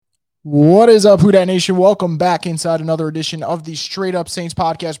What is up, Who Dat Nation? Welcome back inside another edition of the Straight Up Saints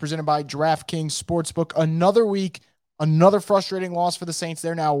podcast presented by DraftKings Sportsbook. Another week, another frustrating loss for the Saints.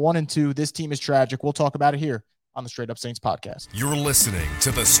 They're now 1-2. This team is tragic. We'll talk about it here on the Straight Up Saints podcast. You're listening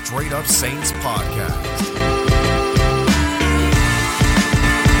to the Straight Up Saints podcast.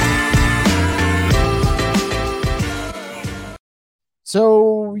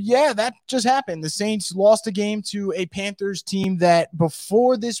 So, yeah, that just happened. The Saints lost a game to a Panthers team that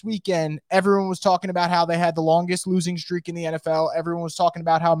before this weekend, everyone was talking about how they had the longest losing streak in the NFL. Everyone was talking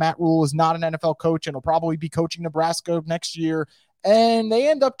about how Matt Rule is not an NFL coach and will probably be coaching Nebraska next year. And they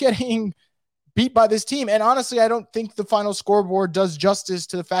end up getting beat by this team. And honestly, I don't think the final scoreboard does justice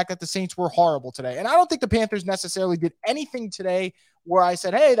to the fact that the Saints were horrible today. And I don't think the Panthers necessarily did anything today where I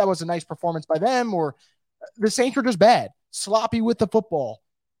said, hey, that was a nice performance by them, or the Saints were just bad, sloppy with the football.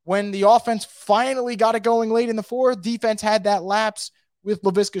 When the offense finally got it going late in the fourth, defense had that lapse with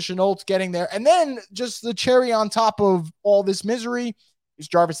Laviska Shenault getting there. And then just the cherry on top of all this misery is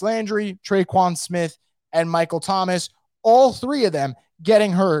Jarvis Landry, Tre'Quan Smith, and Michael Thomas, all three of them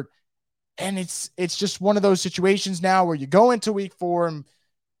getting hurt. And it's just one of those situations now where you go into week 4 and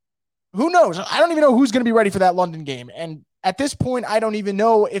who knows? I don't even know who's going to be ready for that London game. And at this point, I don't even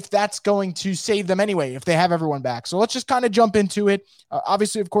know if that's going to save them anyway, if they have everyone back. So let's just kind of jump into it.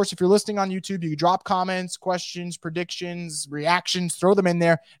 Obviously, of course, if you're listening on YouTube, you can drop comments, questions, predictions, reactions, throw them in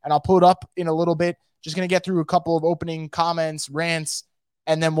there, and I'll pull it up in a little bit. Just going to get through a couple of opening comments, rants,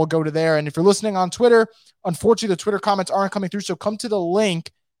 and then we'll go to there. And if you're listening on Twitter, unfortunately, the Twitter comments aren't coming through, so come to the link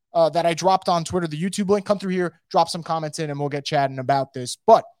that I dropped on Twitter, the YouTube link. Come through here, drop some comments in, and we'll get chatting about this.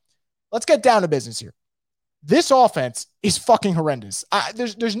 But let's get down to business here. This offense is fucking horrendous.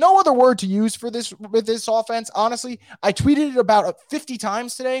 There's no other word to use for this with this offense. Honestly, I tweeted it about 50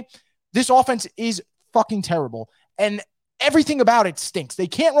 times today. This offense is fucking terrible, and everything about it stinks. They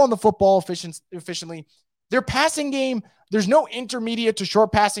can't run the football efficiently. Their passing game, there's no intermediate to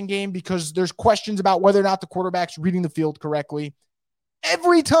short passing game because there's questions about whether or not the quarterback's reading the field correctly.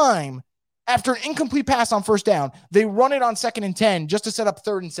 Every time after an incomplete pass on first down, they run it on 2nd and 10 just to set up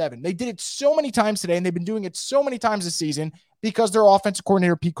 3rd and 7. They did it so many times today, and they've been doing it so many times this season because their offensive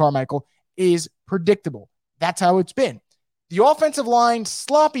coordinator, Pete Carmichael, is predictable. That's how it's been. The offensive line,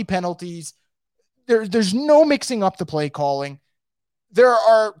 sloppy penalties. There's no mixing up the play calling. There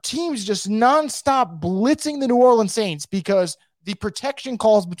are teams just nonstop blitzing the New Orleans Saints because the protection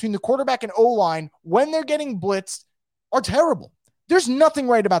calls between the quarterback and O-line when they're getting blitzed are terrible. There's nothing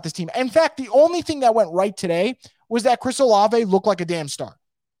right about this team. In fact, the only thing that went right today was that Chris Olave looked like a damn star.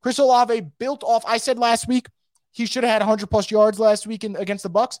 Chris Olave built off. I said last week he should have had 100-plus yards last week against the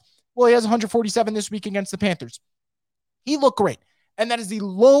Bucs. Well, he has 147 this week against the Panthers. He looked great. And that is the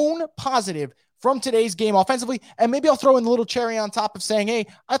lone positive from today's game offensively. And maybe I'll throw in a little cherry on top of saying, hey,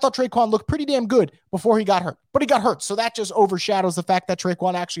 I thought Tre'Quan looked pretty damn good before he got hurt. But he got hurt. So that just overshadows the fact that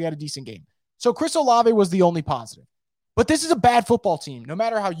Tre'Quan actually had a decent game. So Chris Olave was the only positive. But this is a bad football team. No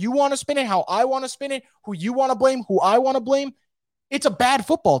matter how you want to spin it, how I want to spin it, who you want to blame, who I want to blame, it's a bad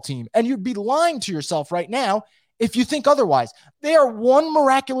football team. And you'd be lying to yourself right now if you think otherwise. They are one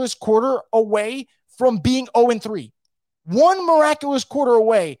miraculous quarter away from being 0-3. One miraculous quarter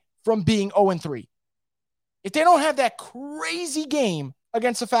away from being 0-3. If they don't have that crazy game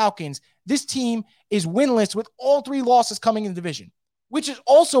against the Falcons, this team is winless with all 3 losses coming in the division. Which is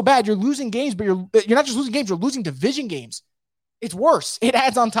also bad. You're losing games, but you're not just losing games, you're losing division games. It's worse. It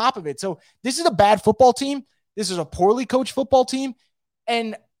adds on top of it. So this is a bad football team. This is a poorly coached football team.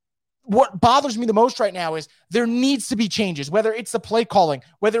 And what bothers me the most right now is there needs to be changes, whether it's the play calling,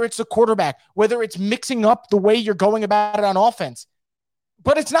 whether it's the quarterback, whether it's mixing up the way you're going about it on offense.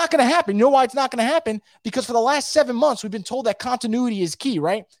 But it's not going to happen. You know why it's not going to happen? Because for the last 7 months, we've been told that continuity is key,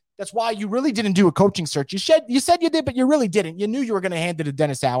 right? That's why you really didn't do a coaching search. You said you did, but you really didn't. You knew you were going to hand it to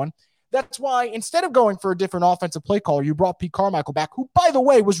Dennis Allen. That's why instead of going for a different offensive play caller, you brought Pete Carmichael back, who, by the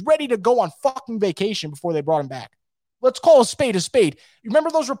way, was ready to go on fucking vacation before they brought him back. Let's call a spade a spade. You remember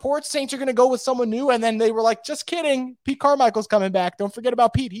those reports? Saints are going to go with someone new, and then they were like, just kidding. Pete Carmichael's coming back. Don't forget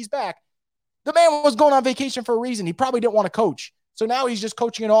about Pete. He's back. The man was going on vacation for a reason. He probably didn't want to coach. So now he's just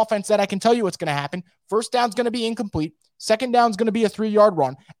coaching an offense that I can tell you what's going to happen. First down's going to be incomplete. Second down is going to be a 3-yard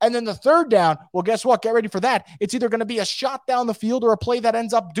run. And then the third down, well, guess what? Get ready for that. It's either going to be a shot down the field or a play that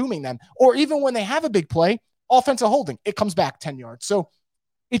ends up dooming them. Or even when they have a big play, offensive holding, it comes back 10 yards. So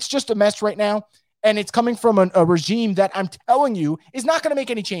it's just a mess right now. And it's coming from a regime that I'm telling you is not going to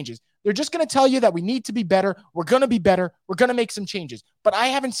make any changes. They're just going to tell you that we need to be better. We're going to be better. We're going to make some changes. But I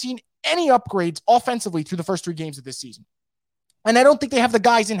haven't seen any upgrades offensively through the first 3 games of this season. And I don't think they have the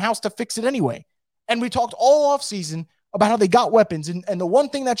guys in-house to fix it anyway. And we talked all offseason about how they got weapons. And the one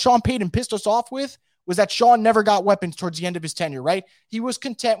thing that Sean Payton pissed us off with was that Sean never got weapons towards the end of his tenure, right? He was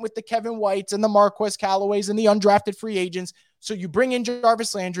content with the Kevin Whites and the Marquez Callaways and the undrafted free agents. So you bring in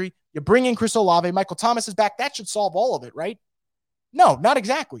Jarvis Landry, you bring in Chris Olave, Michael Thomas is back. That should solve all of it, right? No, not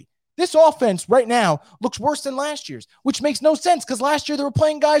exactly. This offense right now looks worse than last year's, which makes no sense because last year they were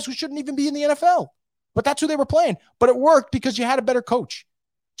playing guys who shouldn't even be in the NFL. But that's who they were playing. But it worked because you had a better coach.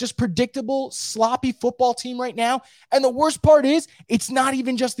 Just predictable, sloppy football team right now. And the worst part is it's not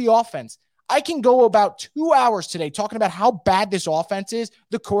even just the offense. I can go about 2 hours today talking about how bad this offense is,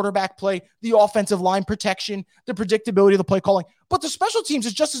 the quarterback play, the offensive line protection, the predictability of the play calling. But the special teams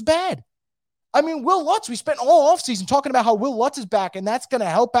is just as bad. I mean, Will Lutz, we spent all offseason talking about how Will Lutz is back and that's going to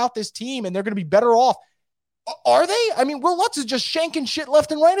help out this team and they're going to be better off. Are they? I mean, Will Lutz is just shanking shit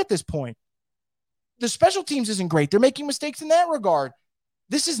left and right at this point. The special teams isn't great. They're making mistakes in that regard.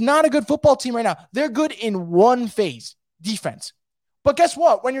 This is not a good football team right now. They're good in one phase, defense. But guess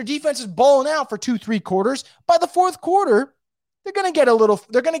what? When your defense is balling out for 2-3 quarters, by the fourth quarter, they're going to get a little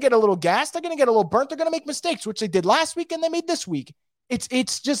gassed. They're going to get a little burnt. They're going to make mistakes, which they did last week and they made this week.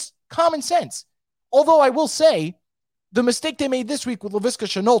 It's just common sense. Although I will say the mistake they made this week with Laviska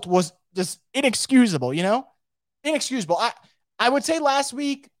Shenault was just inexcusable, Inexcusable. I would say last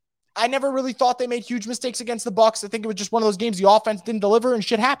week, I never really thought they made huge mistakes against the Bucs. I think it was just one of those games the offense didn't deliver and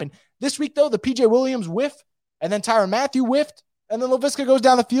shit happened. This week, though, the PJ Williams whiff, and then Tyrann Mathieu whiffed, and then Laviska goes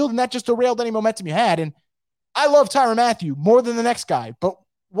down the field, and that just derailed any momentum you had. And I love Tyrann Mathieu more than the next guy, but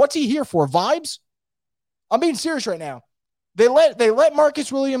what's he here for? Vibes? I'm being serious right now. They let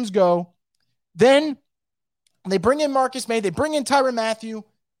Marcus Williams go. Then they bring in Marcus May. They bring in Tyrann Mathieu.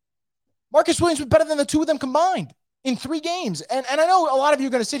 Marcus Williams was better than the two of them combined in 3 games. And I know a lot of you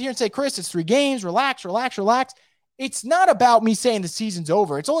are going to sit here and say, Chris, it's 3 games. Relax. It's not about me saying the season's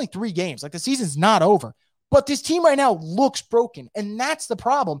over. It's only 3 games. Like the season's not over. But this team right now looks broken. And that's the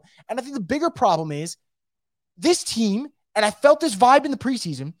problem. And I think the bigger problem is this team, and I felt this vibe in the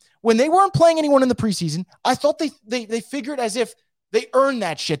preseason, when they weren't playing anyone in the preseason, I thought they figured as if they earned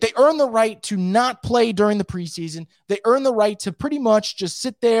that shit. They earned the right to not play during the preseason. They earned the right to pretty much just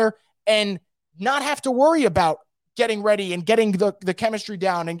sit there and not have to worry about getting ready and getting the chemistry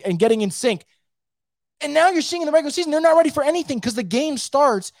down and getting in sync. And now you're seeing in the regular season, they're not ready for anything because the game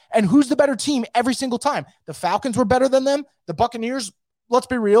starts and who's the better team every single time. The Falcons were better than them. The Buccaneers, let's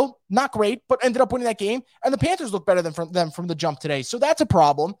be real, not great, but ended up winning that game. And the Panthers look better than them from the jump today. So that's a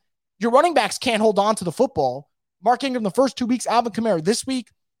problem. Your running backs can't hold on to the football. Mark Ingram the first 2 weeks, Alvin Kamara this week.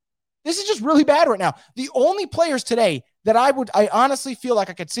 This is just really bad right now. The only players today that I honestly feel like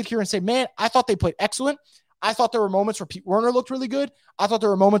I could sit here and say, man, I thought they played excellent. I thought there were moments where Pete Werner looked really good. I thought there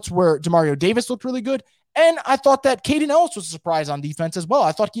were moments where Demario Davis looked really good. And I thought that Caden Ellis was a surprise on defense as well.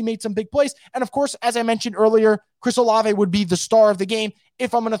 I thought he made some big plays. And of course, as I mentioned earlier, Chris Olave would be the star of the game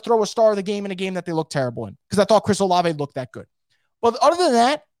if I'm going to throw a star of the game in a game that they look terrible in, because I thought Chris Olave looked that good. But other than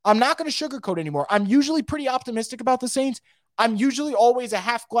that, I'm not going to sugarcoat anymore. I'm usually pretty optimistic about the Saints. I'm usually always a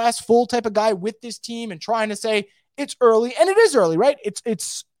half glass full type of guy with this team and trying to say it's early. And it is early, right?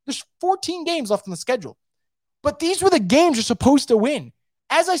 There's 14 games left on the schedule. But these were the games you're supposed to win.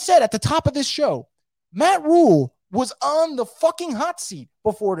 As I said at the top of this show, Matt Rule was on the fucking hot seat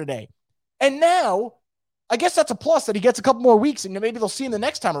before today. And now, I guess that's a plus that he gets a couple more weeks and maybe they'll see him the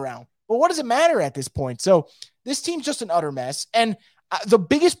next time around. But what does it matter at this point? So this team's just an utter mess. And the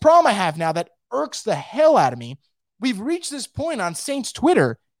biggest problem I have now that irks the hell out of me, we've reached this point on Saints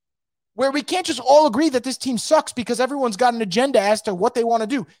Twitter where we can't just all agree that this team sucks because everyone's got an agenda as to what they want to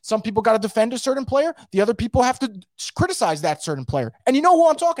do. Some people got to defend a certain player. The other people have to criticize that certain player. And you know who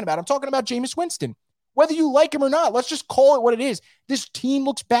I'm talking about? I'm talking about Jameis Winston. Whether you like him or not, let's just call it what it is. This team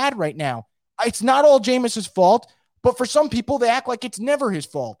looks bad right now. It's not all Jameis's fault, but for some people, they act like it's never his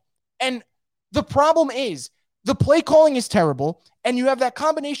fault. And the problem is the play calling is terrible, and you have that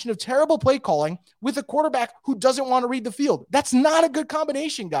combination of terrible play calling with a quarterback who doesn't want to read the field. That's not a good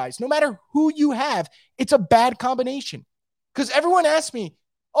combination, guys. No matter who you have, it's a bad combination. Because everyone asks me,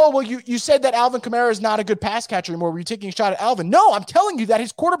 oh, well, you said that Alvin Kamara is not a good pass catcher anymore. Were you taking a shot at Alvin? No, I'm telling you that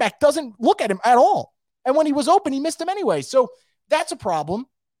his quarterback doesn't look at him at all. And when he was open, he missed him anyway. So that's a problem.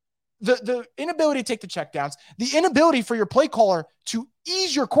 The inability to take the checkdowns, the inability for your play caller to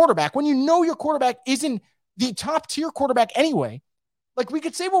ease your quarterback when you know your quarterback isn't the top tier quarterback anyway. Like, we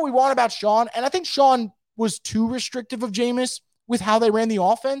could say what we want about Sean, and I think Sean was too restrictive of Jameis with how they ran the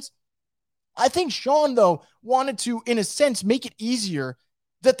offense. I think Sean, though, wanted to, in a sense, make it easier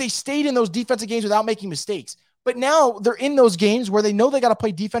that they stayed in those defensive games without making mistakes. But now they're in those games where they know they got to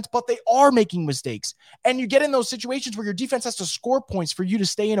play defense, but they are making mistakes. And you get in those situations where your defense has to score points for you to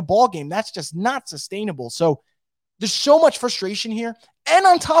stay in a ball game. That's just not sustainable. So There's so much frustration here. And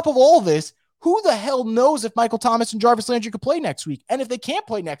on top of all this, who the hell knows if Michael Thomas and Jarvis Landry could play next week? And if they can't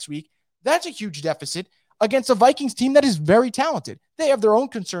play next week, that's a huge deficit against a Vikings team that is very talented. They have their own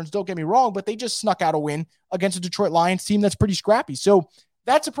concerns, don't get me wrong, but they just snuck out a win against a Detroit Lions team that's pretty scrappy. So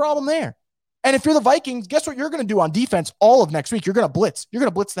that's a problem there. And if you're the Vikings, guess what you're going to do on defense all of next week? You're going to blitz. You're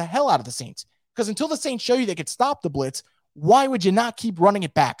going to blitz the hell out of the Saints. Because until the Saints show you they could stop the blitz, why would you not keep running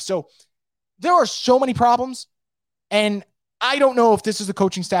it back? So there are so many problems, and I don't know if this is the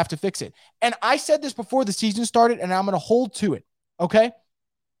coaching staff to fix it. And I said this before the season started, and I'm going to hold to it, okay?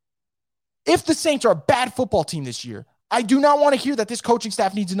 If the Saints are a bad football team this year, I do not want to hear that this coaching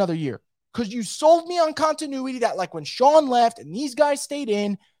staff needs another year, because you sold me on continuity that like when Sean left and these guys stayed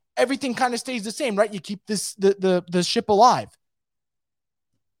in, everything kind of stays the same, right? You keep the ship alive.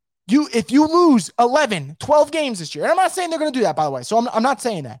 If you lose 11, 12 games this year, and I'm not saying they're going to do that, by the way, so I'm not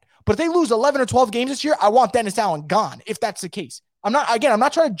saying that. But if they lose 11 or 12 games this year, I want Dennis Allen gone, if that's the case. I'm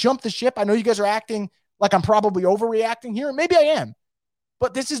not trying to jump the ship. I know you guys are acting like I'm probably overreacting here, and maybe I am.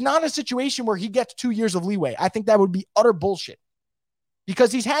 But this is not a situation where he gets 2 years of leeway. I think that would be utter bullshit.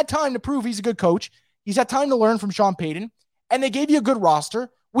 Because he's had time to prove he's a good coach. He's had time to learn from Sean Payton. And they gave you a good roster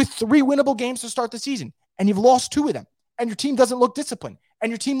with 3 winnable games to start the season. And you've lost 2 of them. And your team doesn't look disciplined.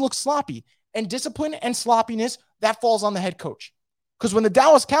 And your team looks sloppy. And discipline and sloppiness, that falls on the head coach. Because when the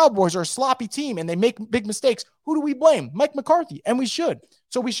Dallas Cowboys are a sloppy team and they make big mistakes, who do we blame? Mike McCarthy. And we should.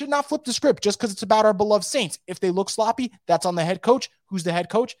 So we should not flip the script just because it's about our beloved Saints. If they look sloppy, that's on the head coach. Who's the head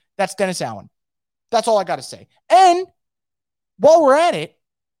coach? That's Dennis Allen. That's all I got to say. And while we're at it,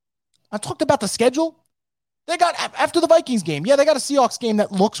 I talked about the schedule. They got, after the Vikings game, they got a Seahawks game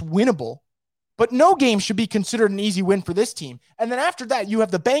that looks winnable. But no game should be considered an easy win for this team. And then after that, you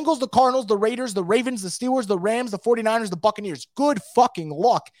have the Bengals, the Cardinals, the Raiders, the Ravens, the Steelers, the Rams, the 49ers, the Buccaneers. Good fucking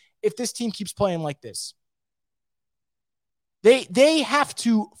luck if this team keeps playing like this. They have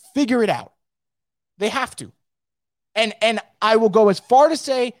to figure it out. They have to. And I will go as far to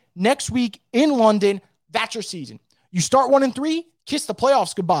say next week in London, that's your season. You start 1-3, kiss the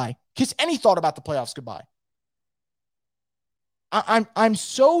playoffs goodbye. Kiss any thought about the playoffs goodbye. I'm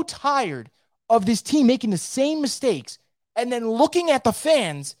so tired of this team making the same mistakes and then looking at the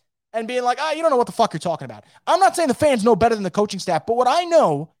fans and being like, you don't know what the fuck you're talking about. I'm not saying the fans know better than the coaching staff, but what I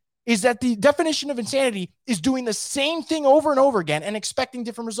know is that the definition of insanity is doing the same thing over and over again and expecting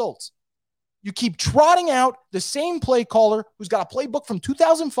different results. You keep trotting out the same play caller who's got a playbook from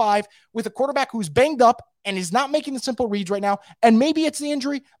 2005 with a quarterback who's banged up and is not making the simple reads right now. And maybe it's the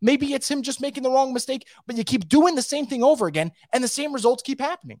injury. Maybe it's him just making the wrong mistake, but you keep doing the same thing over again and the same results keep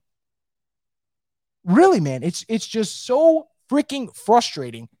happening. Really, man, it's just so freaking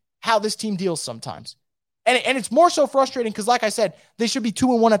frustrating how this team deals sometimes. And it's more so frustrating because, like I said, they should be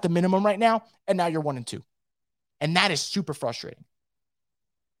 2-1 at the minimum right now, and now you're 1-2. And that is super frustrating.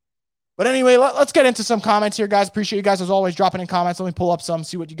 But anyway, let's get into some comments here, guys. Appreciate you guys, as always, dropping in comments. Let me pull up some,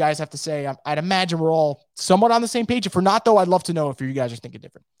 see what you guys have to say. I'd imagine we're all somewhat on the same page. If we're not, though, I'd love to know if you guys are thinking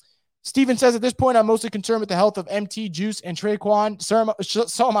different. Steven says, at this point, I'm mostly concerned with the health of MT, Juice, and Traquan.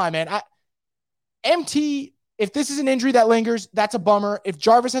 So am I, man. MT, if this is an injury that lingers, that's a bummer. If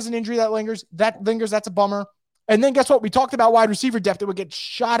Jarvis has an injury that lingers, that's a bummer. And then guess what? We talked about wide receiver depth that would get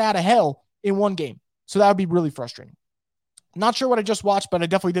shot out of hell in one game. So that would be really frustrating. Not sure what I just watched, but I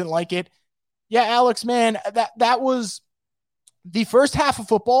definitely didn't like it. Yeah, Alex, man, that was the first half of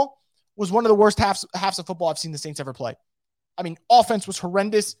football was one of the worst halves of football I've seen the Saints ever play. I mean, offense was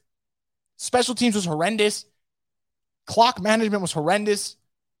horrendous. Special teams was horrendous. Clock management was horrendous.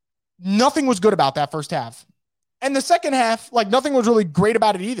 Nothing was good about that first half. And the second half, nothing was really great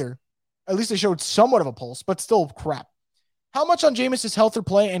about it either. At least they showed somewhat of a pulse, but still crap. How much on Jameis' health or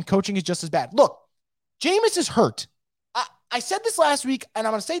play and coaching is just as bad? Look, Jameis is hurt. I said this last week, and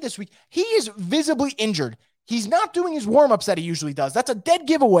I'm going to say this week. He is visibly injured. He's not doing his warm-ups that he usually does. That's a dead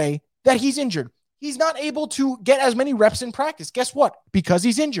giveaway that he's injured. He's not able to get as many reps in practice. Guess what? Because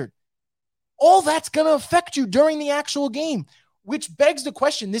he's injured. All that's going to affect you during the actual game, which begs the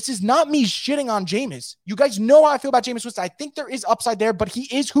question. This is not me shitting on Jameis. You guys know how I feel about Jameis Winston. I think there is upside there, but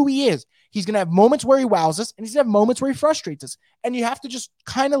he is who he is. He's going to have moments where he wows us, and he's going to have moments where he frustrates us. And you have to just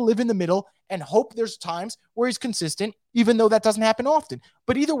kind of live in the middle and hope there's times where he's consistent, even though that doesn't happen often.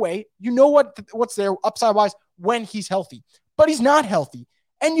 But either way, you know what's there upside-wise when he's healthy. But he's not healthy,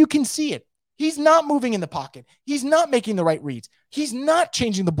 and you can see it. He's not moving in the pocket. He's not making the right reads. He's not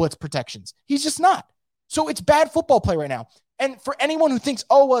changing the blitz protections. He's just not. So it's bad football play right now. And for anyone who thinks,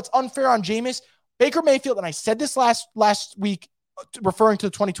 it's unfair on Jameis, Baker Mayfield, and I said this last week, referring to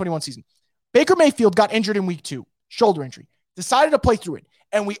the 2021 season, Baker Mayfield got injured in week 2, shoulder injury, decided to play through it,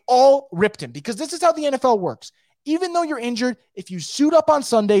 and we all ripped him because this is how the NFL works. Even though you're injured, if you suit up on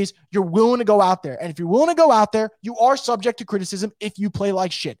Sundays, you're willing to go out there. And if you're willing to go out there, you are subject to criticism if you play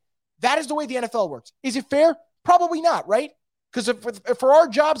like shit. That is the way the NFL works. Is it fair? Probably not, right? Because if for our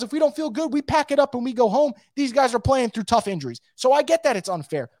jobs, if we don't feel good, we pack it up and we go home. These guys are playing through tough injuries. So I get that it's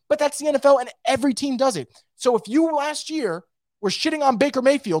unfair, but that's the NFL and every team does it. So if you last year were shitting on Baker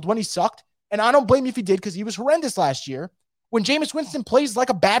Mayfield when he sucked, and I don't blame you if he did because he was horrendous last year, when Jameis Winston plays like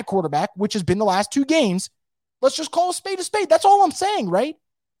a bad quarterback, which has been the last 2 games, let's just call a spade a spade. That's all I'm saying, right?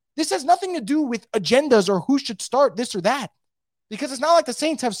 This has nothing to do with agendas or who should start this or that, because it's not like the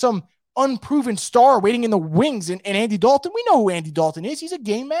Saints have some unproven star waiting in the wings and Andy Dalton. We know who Andy Dalton is. He's a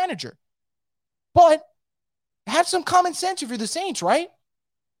game manager. But have some common sense if you're the Saints, right?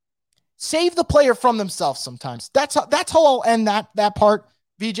 Save the player from themselves sometimes. That's how I'll end that part.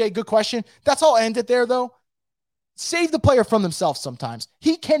 VJ, good question. That's how I'll end it there, though. Save the player from themselves sometimes.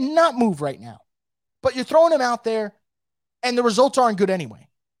 He cannot move right now. But you're throwing him out there, and the results aren't good anyway.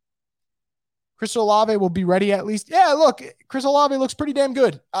 Chris Olave will be ready at least. Yeah, look, Chris Olave looks pretty damn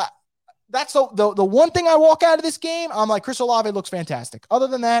good. That's the one thing I walk out of this game, I'm like, Chris Olave looks fantastic. Other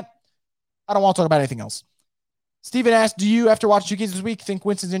than that, I don't want to talk about anything else. Steven asked, do you, after watching 2 games this week, think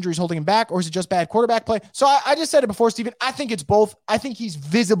Winston's injury is holding him back, or is it just bad quarterback play? So I just said it before, Steven. I think it's both. I think he's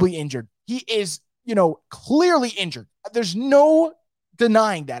visibly injured. He is, clearly injured. There's no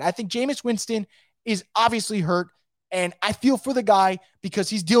denying that. I think Jameis Winston is obviously hurt, and I feel for the guy because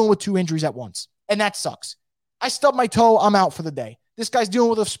he's dealing with 2 injuries at once, and that sucks. I stubbed my toe. I'm out for the day. This guy's dealing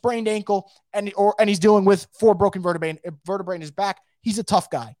with a sprained ankle, and he's dealing with 4 broken vertebrae in his back. He's a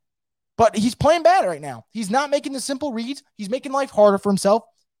tough guy. But he's playing bad right now. He's not making the simple reads. He's making life harder for himself.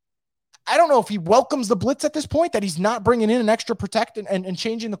 I don't know if he welcomes the blitz at this point, that he's not bringing in an extra protect and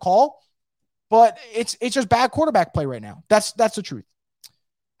changing the call. But it's just bad quarterback play right now. That's the truth.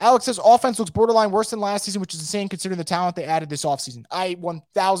 Alex says offense looks borderline worse than last season, which is insane considering the talent they added this offseason. I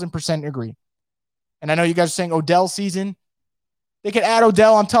 1,000% agree. And I know you guys are saying Odell season. They could add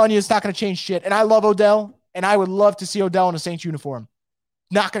Odell. I'm telling you, it's not going to change shit. And I love Odell, and I would love to see Odell in a Saints uniform.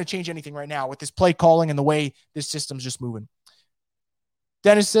 Not going to change anything right now with this play calling and the way this system's just moving.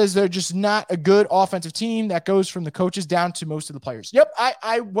 Dennis says they're just not a good offensive team. That goes from the coaches down to most of the players. Yep,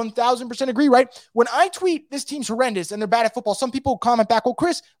 I 1,000% agree, right? When I tweet this team's horrendous and they're bad at football, some people comment back, well,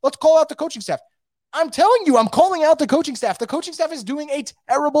 Chris, let's call out the coaching staff. I'm telling you, I'm calling out the coaching staff. The coaching staff is doing a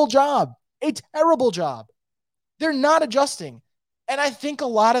terrible job. A terrible job. They're not adjusting. And I think a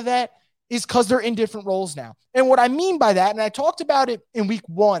lot of that is because they're in different roles now. And what I mean by that, and I talked about it in week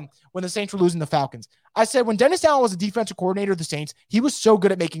 1 when the Saints were losing the Falcons. I said when Dennis Allen was a defensive coordinator of the Saints, he was so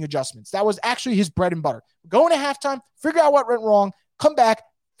good at making adjustments. That was actually his bread and butter. Go into halftime, figure out what went wrong, come back,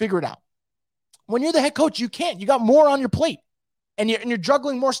 figure it out. When you're the head coach, you can't. You got more on your plate. And you're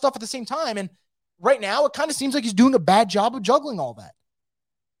juggling more stuff at the same time. And right now, it kind of seems like he's doing a bad job of juggling all that.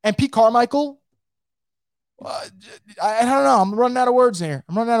 And Pete Carmichael, I don't know. I'm running out of words here.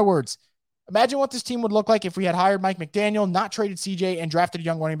 Imagine what this team would look like if we had hired Mike McDaniel, not traded CJ, and drafted a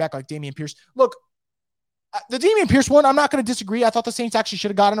young running back like Dameon Pierce. Look, the Dameon Pierce one, I'm not going to disagree. I thought the Saints actually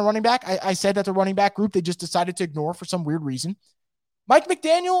should have gotten a running back. I said that the running back group, they just decided to ignore for some weird reason. Mike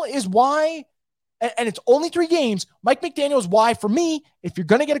McDaniel is why, and it's only 3 games, Mike McDaniel is why, for me, if you're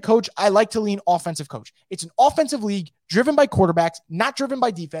going to get a coach, I like to lean offensive coach. It's an offensive league driven by quarterbacks, not driven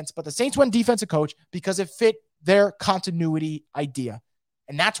by defense, but the Saints went defensive coach because it fit their continuity idea.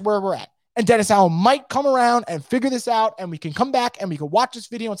 And that's where we're at. And Dennis Allen might come around and figure this out, and we can come back and we can watch this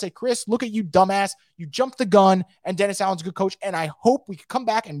video and say, Chris, look at you, dumbass. You jumped the gun, and Dennis Allen's a good coach. And I hope we can come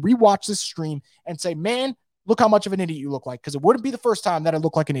back and rewatch this stream and say, man, look how much of an idiot you look like, because it wouldn't be the first time that I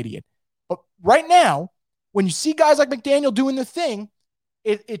look like an idiot. But right now, when you see guys like McDaniel doing the thing,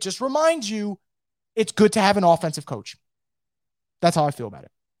 it just reminds you it's good to have an offensive coach. That's how I feel about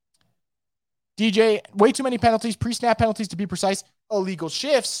it. DJ, way too many penalties, pre-snap penalties to be precise. Illegal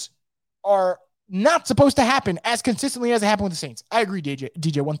shifts are not supposed to happen as consistently as it happened with the Saints. I agree, DJ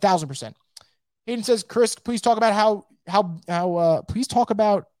 1,000%. Hayden says, Chris, please talk about please talk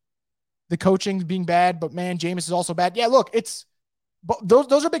about the coaching being bad, but man, Jameis is also bad. Yeah, look,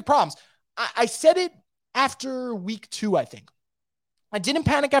 those are big problems. I said it after week 2, I think. I didn't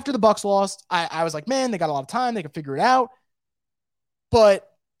panic after the Bucs lost. I was like, man, they got a lot of time. They can figure it out. But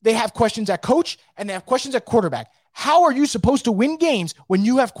they have questions at coach and they have questions at quarterback. How are you supposed to win games when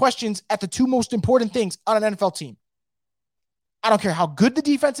you have questions at the 2 most important things on an NFL team? I don't care how good the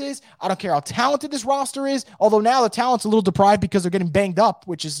defense is. I don't care how talented this roster is. Although now the talent's a little deprived because they're getting banged up,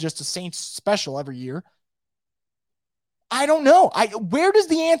 which is just a Saints special every year. I don't know. Where does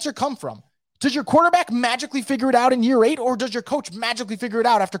the answer come from? Does your quarterback magically figure it out in year 8, or does your coach magically figure it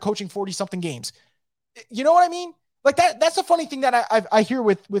out after coaching 40-something games? You know what I mean? Like that's a funny thing that I hear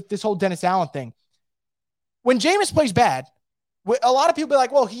with this whole Dennis Allen thing. When Jameis plays bad, a lot of people be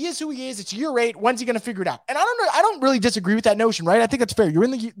like, well, he is who he is. It's year 8. When's he going to figure it out? And I don't know. I don't really disagree with that notion, right? I think that's fair. You're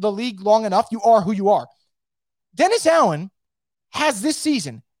in the league long enough. You are who you are. Dennis Allen has this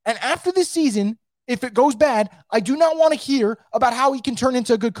season. And after this season, if it goes bad, I do not want to hear about how he can turn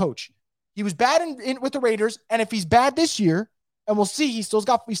into a good coach. He was bad with the Raiders. And if he's bad this year, and we'll see, he's still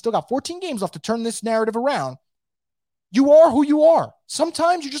got 14 games left to turn this narrative around. You are who you are.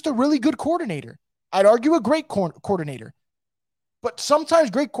 Sometimes you're just a really good coordinator. I'd argue a great coordinator. But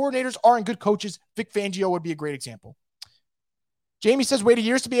sometimes great coordinators aren't good coaches. Vic Fangio would be a great example. Jamie says, waited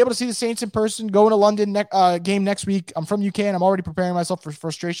years to be able to see the Saints in person, going to London game next week. I'm from UK, and I'm already preparing myself for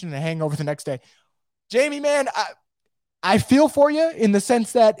frustration and a hangover the next day. Jamie, man, I feel for you in the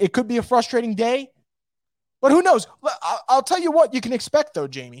sense that it could be a frustrating day. But who knows? I'll tell you what you can expect, though,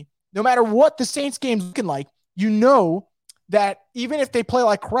 Jamie. No matter what the Saints game's looking like, you know that even if they play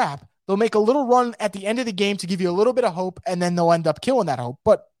like crap, they'll make a little run at the end of the game to give you a little bit of hope, and then they'll end up killing that hope.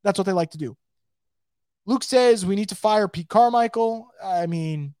 But that's what they like to do. Luke says we need to fire Pete Carmichael. I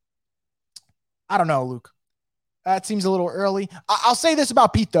mean, I don't know, Luke. That seems a little early. I'll say this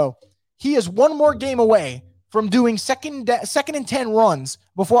about Pete, though. He is one more game away from doing second and 10 runs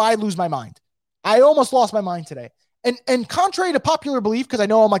before I lose my mind. I almost lost my mind today. And contrary to popular belief, because I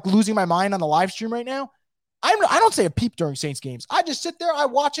know I'm like losing my mind on the live stream right now, I don't say a peep during Saints games. I just sit there, I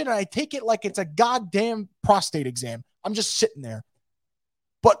watch it, and I take it like it's a goddamn prostate exam. I'm just sitting there.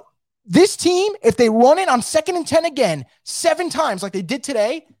 But this team, if they run it on 2nd and 10 again, 7 times like they did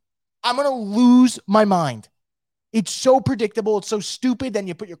today, I'm going to lose my mind. It's so predictable. It's so stupid. Then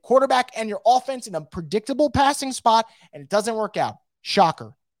you put your quarterback and your offense in a predictable passing spot, and it doesn't work out.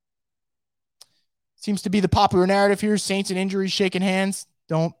 Shocker. Seems to be the popular narrative here. Saints and injuries, shaking hands.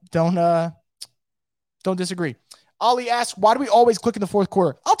 Don't disagree. Ali asks, why do we always click in the fourth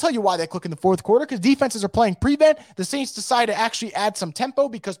quarter? I'll tell you why they click in the fourth quarter, because defenses are playing prevent. The Saints decide to actually add some tempo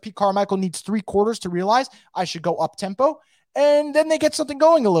because Pete Carmichael needs 3 quarters to realize I should go up tempo. And then they get something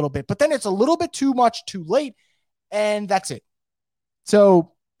going a little bit. But then it's a little bit too much too late, and that's it.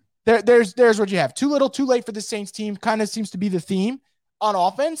 So there's what you have. Too little, too late for the Saints team kind of seems to be the theme on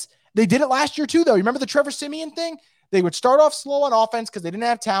offense. They did it last year too, though. You remember the Trevor Siemian thing? They would start off slow on offense because they didn't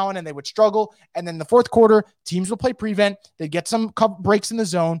have talent and they would struggle. And then the fourth quarter, teams would play prevent. They'd get some breaks in the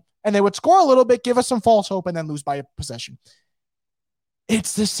zone and they would score a little bit, give us some false hope, and then lose by a possession.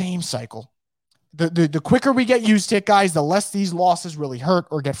 It's the same cycle. The quicker we get used to it, guys, the less these losses really hurt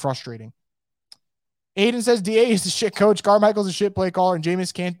or get frustrating. Aiden says DA is a shit coach. Carmichael's a shit play caller, and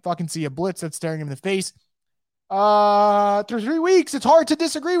Jameis can't fucking see a blitz that's staring him in the face. Through 3 weeks, it's hard to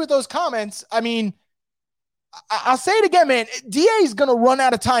disagree with those comments. I mean, I'll say it again, man. DA is going to run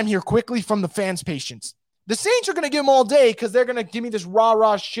out of time here quickly from the fans' patience. The Saints are going to give him all day because they're going to give me this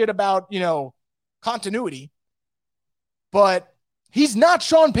rah-rah shit about, continuity. But he's not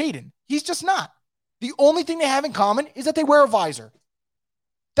Sean Payton. He's just not. The only thing they have in common is that they wear a visor.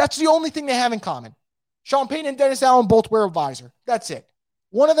 That's the only thing they have in common. Sean Payton and Dennis Allen both wear a visor. That's it.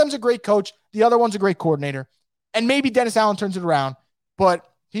 One of them's a great coach. The other one's a great coordinator. And maybe Dennis Allen turns it around, but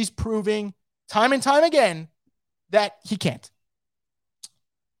he's proving time and time again that he can't.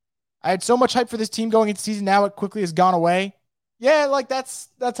 I had so much hype for this team going into season. Now it quickly has gone away. Yeah, like that's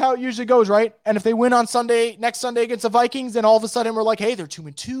how it usually goes, right? And if they win on next Sunday against the Vikings, then all of a sudden we're like, hey, they're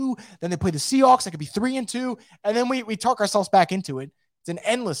 2-2. Then they play the Seahawks. That could be 3-2. And then we talk ourselves back into it. It's an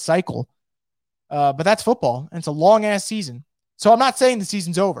endless cycle. But that's football. And it's a long ass season. So I'm not saying the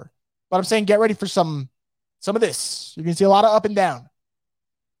season's over, but I'm saying get ready for some of this. You're going to see a lot of up and down.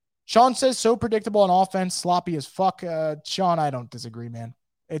 Sean says, so predictable on offense, sloppy as fuck. Sean, I don't disagree, man.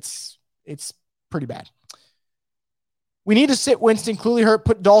 It's pretty bad. We need to sit Winston, clearly hurt,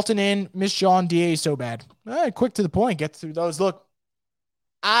 put Dalton in, miss Sean, DA so bad. All right, quick to the point, get through those. Look,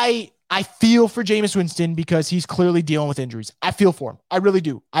 I feel for Jameis Winston because he's clearly dealing with injuries. I feel for him. I really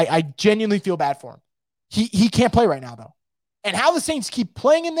do. I genuinely feel bad for him. He can't play right now, though. And how the Saints keep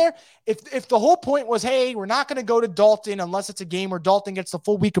playing in there, if the whole point was, hey, we're not going to go to Dalton unless it's a game where Dalton gets the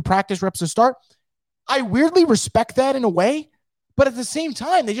full week of practice reps to start, I weirdly respect that in a way. But at the same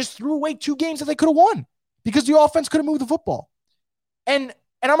time, they just threw away 2 games that they could have won because the offense couldn't move the football. And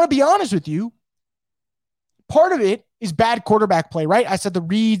I'm going to be honest with you, part of it is bad quarterback play, right? I said the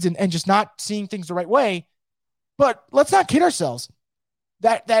reads and just not seeing things the right way. But let's not kid ourselves.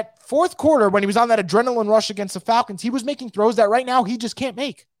 That fourth quarter, when he was on that adrenaline rush against the Falcons, he was making throws that right now he just can't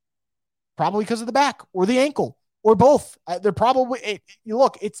make. Probably because of the back or the ankle or both. They're probably,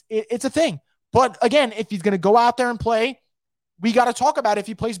 look, it's a thing. But again, if he's going to go out there and play, we got to talk about if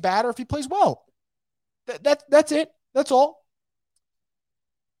he plays bad or if he plays well. That's it. That's all.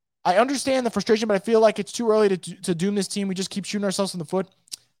 I understand the frustration, but I feel like it's too early to doom this team. We just keep shooting ourselves in the foot.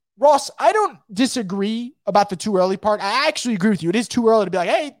 Ross, I don't disagree about the too early part. I actually agree with you. It is too early to be like,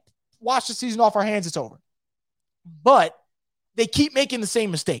 hey, wash the season off our hands. It's over. But they keep making the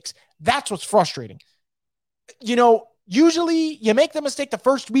same mistakes. That's what's frustrating. Usually you make the mistake the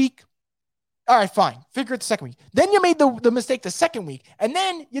first week. All right, fine. Figure it the second week. Then you made the mistake the second week. And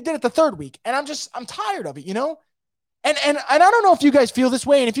then you did it the third week. And I'm tired of it, And I don't know if you guys feel this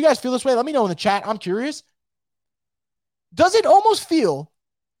way. And if you guys feel this way, let me know in the chat. I'm curious. Does it almost feel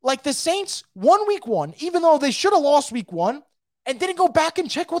like the Saints won week one, even though they should have lost week one, and didn't go back and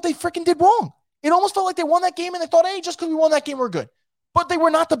check what they freaking did wrong? It almost felt like they won that game and they thought, hey, just because we won that game, we're good. But they were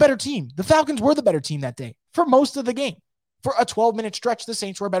not the better team. The Falcons were the better team that day for most of the game. For a 12-minute stretch, the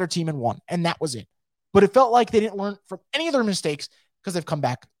Saints were a better team and won, and that was it. But it felt like they didn't learn from any of their mistakes because they've come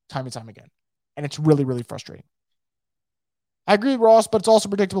back time and time again. And it's really, really frustrating. I agree with Ross, but it's also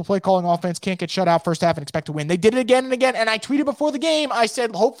predictable play calling offense. Can't get shut out first half and expect to win. They did it again and again, and I tweeted before the game. I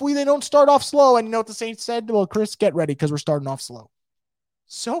said, hopefully they don't start off slow. And you know what the Saints said? Well, Chris, get ready because we're starting off slow.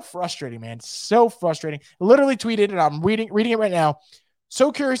 So frustrating, man. So frustrating. I literally tweeted, and I'm reading it right now. So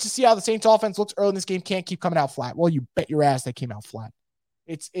curious to see how the Saints offense looks early in this game. Can't keep coming out flat. Well, you bet your ass they came out flat.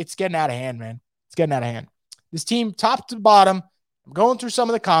 It's getting out of hand, man. It's getting out of hand. This team, top to bottom, I'm going through some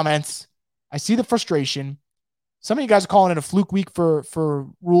of the comments. I see the frustration. Some of you guys are calling it a fluke week for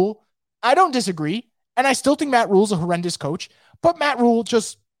Rule. I don't disagree. And I still think Matt Rule's a horrendous coach. But Matt Rule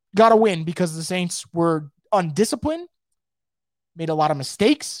just got a win because the Saints were undisciplined, made a lot of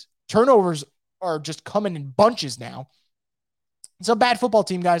mistakes. Turnovers are just coming in bunches now. It's a bad football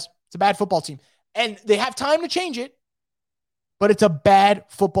team, guys. It's a bad football team. And they have time to change it, but it's a bad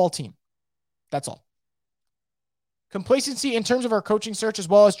football team. That's all. Complacency in terms of our coaching search, as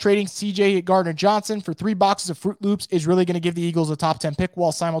well as trading CJ Gardner-Johnson for 3 boxes of Fruit Loops, is really going to give the Eagles a top 10 pick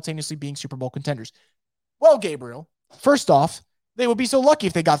while simultaneously being Super Bowl contenders. Well, Gabriel, first off, they would be so lucky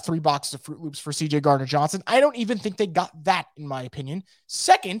if they got 3 boxes of Fruit Loops for CJ Gardner-Johnson. I don't even think they got that, in my opinion.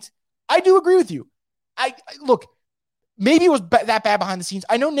 Second, I do agree with you. Look, maybe it was that bad behind the scenes.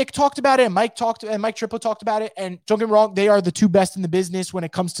 I know Nick talked about it, and Mike Trippo talked about it. And don't get me wrong, they are the 2 best in the business when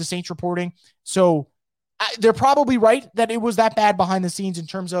it comes to Saints reporting. So they're probably right that it was that bad behind the scenes in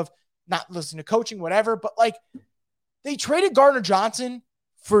terms of not listening to coaching, whatever. But they traded Gardner-Johnson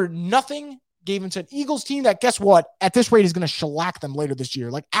for nothing, gave him to an Eagles team that, guess what, at this rate is going to shellac them later this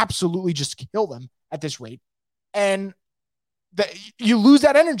year. Absolutely just kill them at this rate. And you lose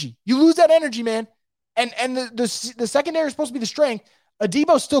that energy. You lose that energy, man. And the secondary is supposed to be the strength.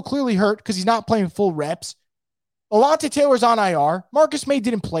 Adebo's still clearly hurt because he's not playing full reps. Alontae Taylor's on IR. Marcus May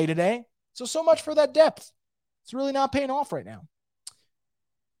didn't play today. So much for that depth. It's really not paying off right now.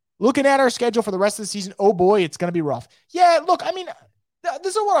 Looking at our schedule for the rest of the season, oh boy, it's going to be rough. Yeah, look, I mean,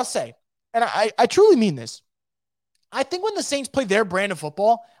 this is what I'll say. And I truly mean this. I think when the Saints play their brand of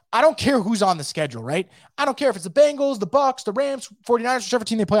football, I don't care who's on the schedule, right? I don't care if it's the Bengals, the Bucks, the Rams, 49ers, whichever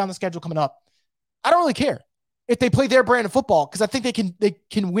team they play on the schedule coming up. I don't really care if they play their brand of football because I think they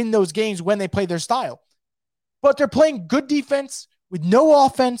can win those games when they play their style. But they're playing good defense with no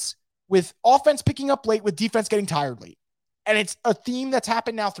offense, with offense picking up late, with defense getting tired late. And it's a theme that's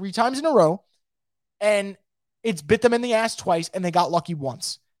happened now 3 times in a row, and it's bit them in the ass twice, and they got lucky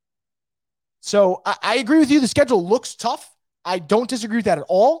once. So I agree with you. The schedule looks tough. I don't disagree with that at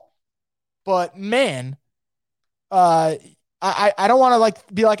all. But, man, I don't want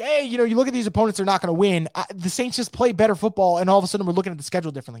to be like, hey, you look at these opponents, they're not going to win. The Saints just play better football, and all of a sudden we're looking at the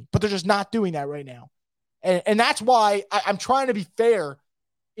schedule differently. But they're just not doing that right now. And that's why I'm trying to be fair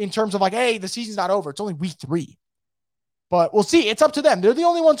in terms of hey, the season's not over. It's only week 3. But we'll see. It's up to them. They're the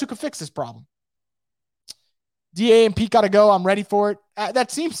only ones who can fix this problem. DA and Pete got to go. I'm ready for it.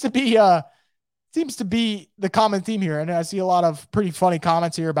 That seems to be the common theme here. And I see a lot of pretty funny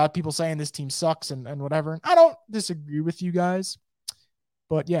comments here about people saying this team sucks and whatever. I don't disagree with you guys.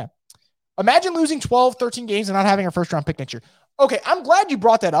 But yeah. Imagine losing 12, 13 games and not having a first round pick next year. Okay, I'm glad you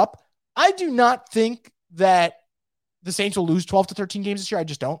brought that up. I do not think that the Saints will lose 12 to 13 games this year. I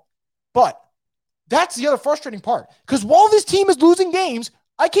just don't. But that's the other frustrating part. Because while this team is losing games,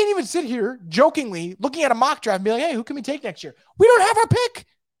 I can't even sit here jokingly looking at a mock draft and be like, hey, who can we take next year? We don't have our pick.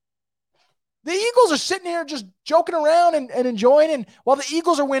 The Eagles are sitting here just joking around and enjoying. And while the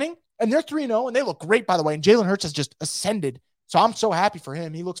Eagles are winning, and they're 3-0, and they look great, by the way, and Jalen Hurts has just ascended. So I'm so happy for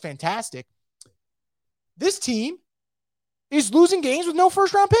him. He looks fantastic. This team is losing games with no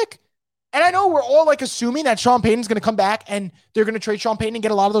first-round pick. And I know we're all assuming that Sean Payton's going to come back and they're going to trade Sean Payton and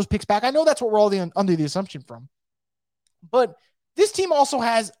get a lot of those picks back. I know that's what we're all under the assumption from. But this team also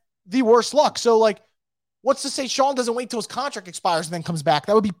has the worst luck. So What's to say Sean doesn't wait till his contract expires and then comes back?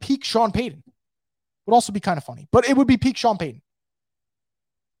 That would be peak Sean Payton. Would also be kind of funny, but it would be peak Sean Payton.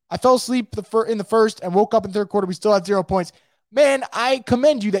 I fell asleep in the first and woke up in third quarter. We still had 0 points. Man, I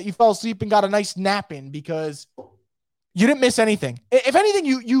commend you that you fell asleep and got a nice nap in because you didn't miss anything. If anything,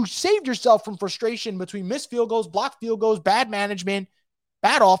 you saved yourself from frustration between missed field goals, blocked field goals, bad management,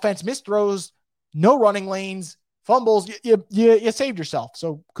 bad offense, missed throws, no running lanes, fumbles. You saved yourself.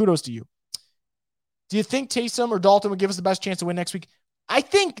 So kudos to you. Do you think Taysom or Dalton would give us the best chance to win next week? I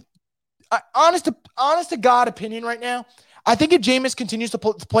think, honest to God opinion right now, I think if Jameis continues to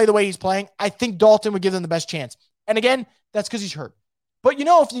play the way he's playing, I think Dalton would give them the best chance. And again, that's because he's hurt. But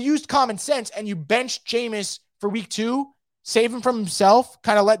if you used common sense and you benched Jameis for week 2, save him from himself,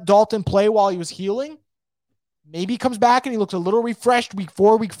 kind of let Dalton play while he was healing, maybe he comes back and he looks a little refreshed week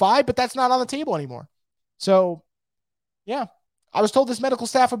 4, week 5, but that's not on the table anymore. So, yeah, I was told this medical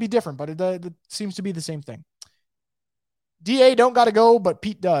staff would be different, but it seems to be the same thing. DA don't got to go, but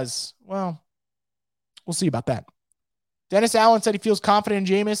Pete does. Well, we'll see about that. Dennis Allen said he feels confident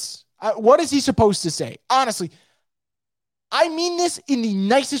in Jameis. What is he supposed to say? Honestly, I mean this in the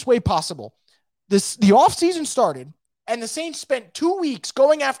nicest way possible. The offseason started, and the Saints spent 2 weeks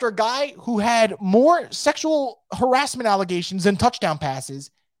going after a guy who had more sexual harassment allegations than touchdown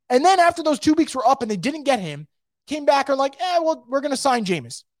passes. And then after those 2 weeks were up and they didn't get him, came back and like, well, we're going to sign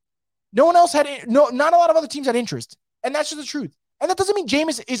Jameis. No one else not a lot of other teams had interest. And that's just the truth. And that doesn't mean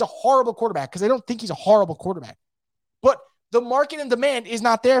Jameis is a horrible quarterback, because I don't think he's a horrible quarterback. But the market and demand is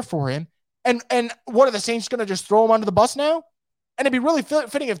not there for him. And what are the Saints going to just throw him under the bus now? And it'd be really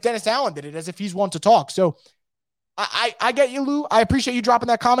fitting if Dennis Allen did it, as if he's one to talk. So I get you, Lou. I appreciate you dropping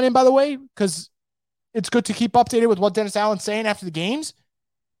that comment in, by the way, because it's good to keep updated with what Dennis Allen's saying after the games.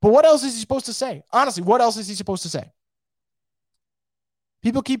 But what else is he supposed to say? Honestly, what else is he supposed to say?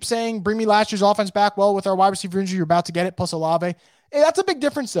 People keep saying, bring me last year's offense back. Well, with our wide receiver injury, you're about to get it, plus Olave. Hey, that's a big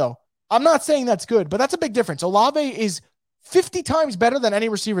difference, though. I'm not saying that's good, but that's a big difference. Olave is 50 times better than any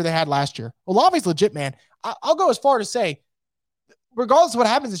receiver they had last year. Olave's legit, man. I'll go as far to say, regardless of what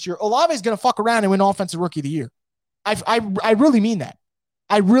happens this year, Olave is going to fuck around and win Offensive Rookie of the Year. I really mean that.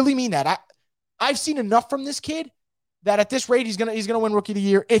 I really mean that. I've seen enough from this kid that at this rate, he's gonna win Rookie of the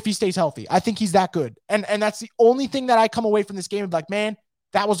Year if he stays healthy. I think he's that good. And that's the only thing that I come away from this game of like, man,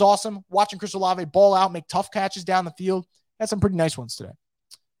 that was awesome. Watching Chris Olave ball out, make tough catches down the field. Had some pretty nice ones today.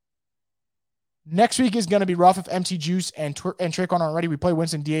 Next week is going to be rough if MC Juice and Traquan aren't ready. We play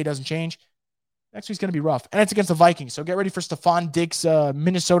Winston, DA doesn't change. Next week's going to be rough. And it's against the Vikings. So get ready for Stephon Diggs'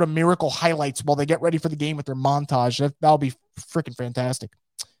 Minnesota Miracle highlights while they get ready for the game with their montage. That'll be freaking fantastic.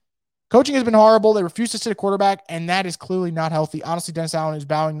 Coaching has been horrible. They refuse to sit a quarterback, and that is clearly not healthy. Honestly, Dennis Allen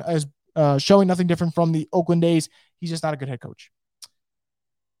is showing nothing different from the Oakland days. He's just not a good head coach.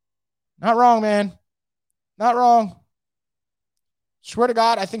 Not wrong, man. Not wrong. Swear to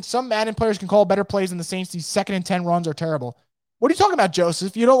God, I think some Madden players can call better plays than the Saints. These 2nd and 10 runs are terrible. What are you talking about,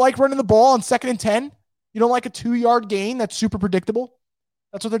 Joseph? You don't like running the ball on 2nd and 10? You don't like a 2-yard gain that's super predictable?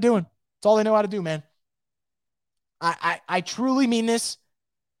 That's what they're doing. That's all they know how to do, man. I truly mean this.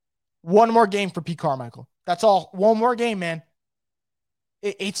 One more game for Pete Carmichael. That's all. One more game, man.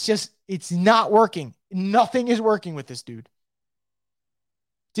 It's not working. Nothing is working with this dude.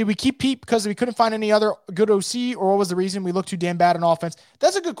 Did we keep Pete because we couldn't find any other good OC, or what was the reason we looked too damn bad on offense?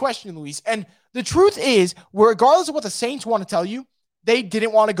 That's a good question, Luis. And the truth is, regardless of what the Saints want to tell you, they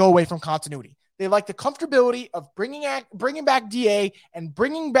didn't want to go away from continuity. They like the comfortability of bringing back DA and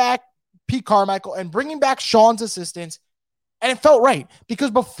bringing back Pete Carmichael and bringing back Sean's assistants. And it felt right,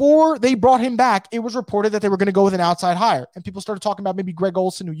 because before they brought him back, it was reported that they were going to go with an outside hire. And people started talking about maybe Greg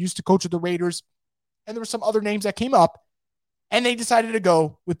Olsen, who used to coach with the Raiders. And there were some other names that came up. And they decided to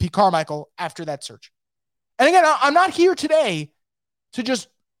go with Pete Carmichael after that search. And again, I'm not here today to just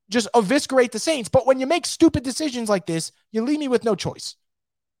eviscerate the Saints. But when you make stupid decisions like this, you leave me with no choice.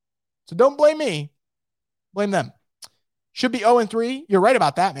 So don't blame me. Blame them. Should be 0-3. You're right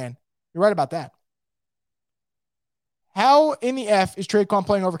about that, man. You're right about that. How in the F is Traquan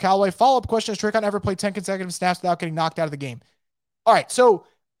playing over Callaway? Follow-up question. Has Traquan ever played 10 consecutive snaps without getting knocked out of the game? All right, so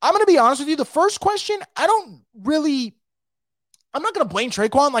I'm going to be honest with you. The first question, I'm not going to blame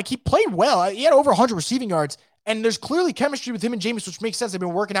Traquan. Like, he played well. He had over 100 receiving yards, and there's clearly chemistry with him and Jameis, which makes sense. They've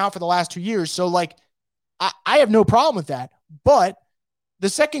been working out for the last 2 years. So, like, I have no problem with that. But the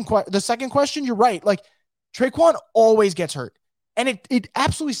second question, you're right. Like, Traquan always gets hurt. And it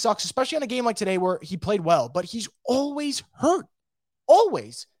absolutely sucks, especially on a game like today where he played well. But he's always hurt.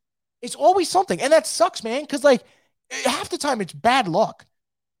 Always. It's always something. And that sucks, man, because, like, half the time it's bad luck.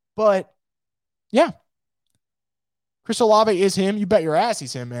 But, yeah. Chris Olave is him. You bet your ass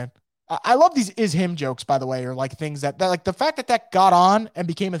he's him, man. I love these is him jokes, by the way, or like things that like the fact that got on and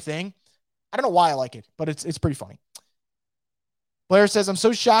became a thing. I don't know why I like it, but it's pretty funny. Blair says, I'm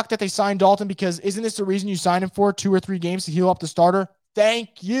so shocked that they signed Dalton because isn't this the reason you signed him for 2 or 3 games to heal up the starter?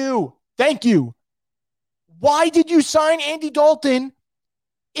 Thank you. Thank you. Why did you sign Andy Dalton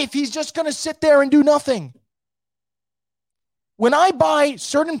if he's just going to sit there and do nothing? When I buy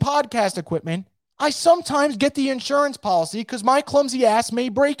certain podcast equipment, I sometimes get the insurance policy because my clumsy ass may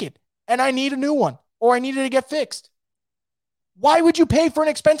break it and I need a new one or I need it to get fixed. Why would you pay for an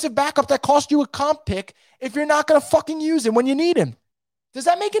expensive backup that cost you a comp pick if you're not going to fucking use him when you need him? Does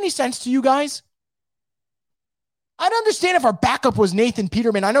that make any sense to you guys? I'd understand if our backup was Nathan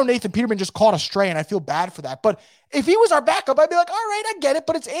Peterman. I know Nathan Peterman just caught a stray and I feel bad for that. But if he was our backup, I'd be like, all right, I get it.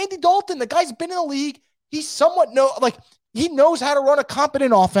 But it's Andy Dalton. The guy's been in the league. He's somewhat he knows how to run a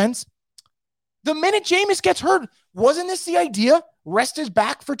competent offense. The minute Jameis gets hurt, wasn't this the idea? Rest his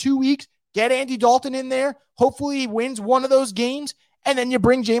back for 2 weeks, get Andy Dalton in there. Hopefully he wins one of those games, and then you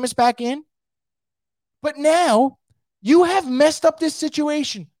bring Jameis back in. But now you have messed up this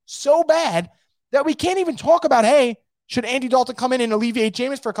situation so bad that we can't even talk about, hey, should Andy Dalton come in and alleviate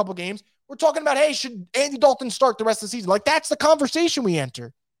Jameis for a couple games? We're talking about, hey, should Andy Dalton start the rest of the season? Like, that's the conversation we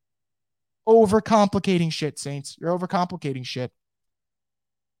enter. Overcomplicating shit, Saints. You're overcomplicating shit.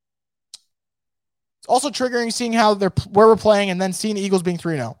 It's also triggering seeing how where we're playing and then seeing the Eagles being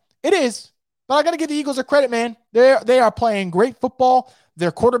 3-0. It is. But I got to give the Eagles their credit, man. They are playing great football.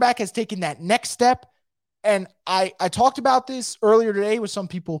 Their quarterback has taken that next step. And I talked about this earlier today with some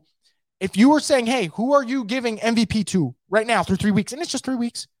people. If you were saying, hey, who are you giving MVP to right now through 3 weeks? And it's just 3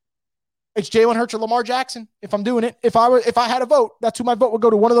 weeks. It's Jalen Hurts or Lamar Jackson. If I'm doing it, if I had a vote, that's who my vote would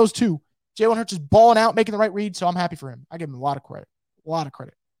go to, one of those two. Jalen Hurts is balling out, making the right read, so I'm happy for him. I give him a lot of credit. A lot of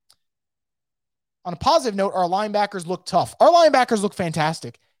credit. On a positive note, our linebackers look tough. Our linebackers look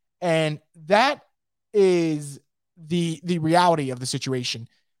fantastic. And that is the reality of the situation.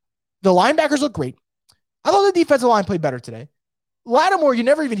 The linebackers look great. I thought the defensive line played better today. Lattimore, you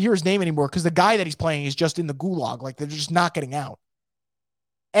never even hear his name anymore because the guy that he's playing is just in the gulag. Like, they're just not getting out.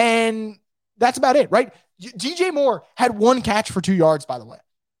 And that's about it, right? DJ Moore had 1 catch for 2 yards, by the way.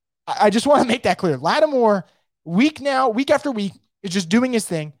 I just want to make that clear. Lattimore, week after week, is just doing his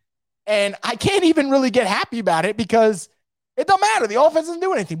thing. And I can't even really get happy about it because it don't matter. The offense doesn't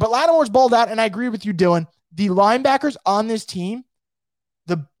do anything. But Lattimore's balled out, and I agree with you, Dylan. The linebackers on this team,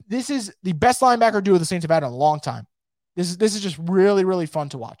 this is the best linebacker duo the Saints have had in a long time. This is just really, really fun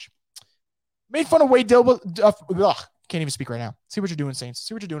to watch. Made fun of Wade Phillips. Can't even speak right now. See what you're doing, Saints.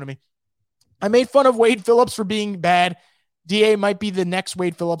 See what you're doing to me. I made fun of Wade Phillips for being bad. DA might be the next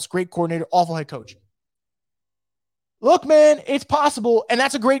Wade Phillips. Great coordinator, awful head coach. Look, man, it's possible. And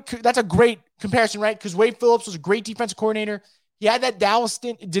that's a great comparison, right? Because Wade Phillips was a great defensive coordinator. He had that Dallas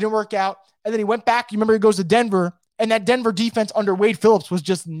stint. It didn't work out. And then he went back. You remember he goes to Denver. And that Denver defense under Wade Phillips was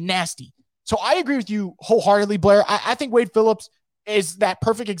just nasty. So I agree with you wholeheartedly, Blair. I think Wade Phillips is that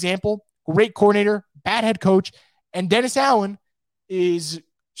perfect example. Great coordinator, bad head coach. And Dennis Allen is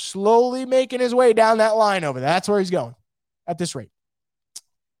slowly making his way down that line over there. That's where he's going at this rate.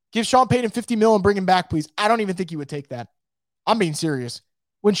 Give Sean Payton $50 million and bring him back, please. I don't even think he would take that. I'm being serious.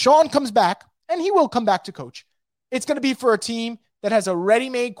 When Sean comes back, and he will come back to coach, it's going to be for a team that has a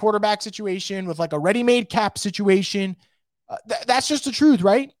ready-made quarterback situation with like a ready-made cap situation. That's just the truth,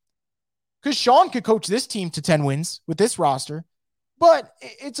 right? Because Sean could coach this team to 10 wins with this roster, but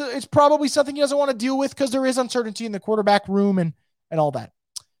it's probably something he doesn't want to deal with because there is uncertainty in the quarterback room and all that.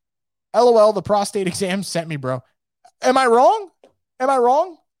 LOL, the prostate exam sent me, bro. Am I wrong?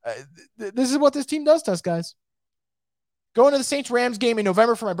 This is what this team does to us, guys. Going to the Saints-Rams game in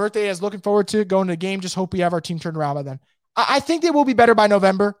November for my birthday. I was looking forward to going to the game. Just hope we have our team turned around by then. I think they will be better by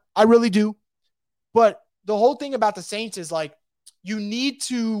November. I really do. But the whole thing about the Saints is like, you need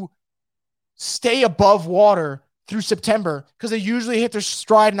to stay above water through September because they usually hit their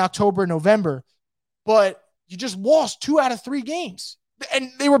stride in October and November. But you just lost 2 out of 3 games.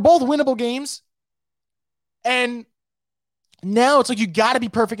 And they were both winnable games. And now it's like you got to be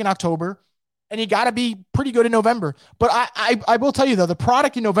perfect in October and you got to be pretty good in November. But I will tell you, though, the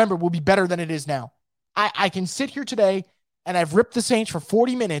product in November will be better than it is now. I can sit here today and I've ripped the Saints for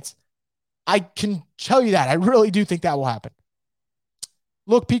 40 minutes. I can tell you that. I really do think that will happen.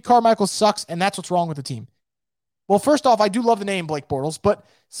 Look, Pete Carmichael sucks, and that's what's wrong with the team. Well, first off, I do love the name Blake Bortles, but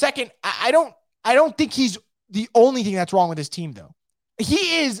second, I don't think he's the only thing that's wrong with his team, though.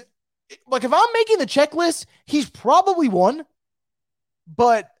 He is, like, if I'm making the checklist, he's probably one,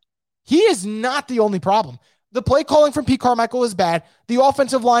 but he is not the only problem. The play calling from Pete Carmichael is bad. The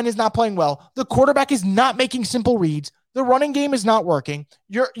offensive line is not playing well. The quarterback is not making simple reads. The running game is not working.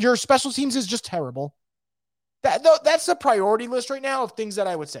 Your special teams is just terrible. That's the priority list right now of things that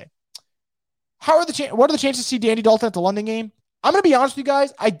I would say. What are the chances to see Andy Dalton at the London game? I'm going to be honest with you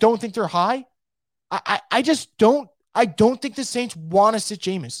guys. I don't think they're high. I just don't. I don't think the Saints want to sit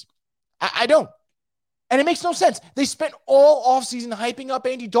Jameis. I don't. And it makes no sense. They spent all offseason hyping up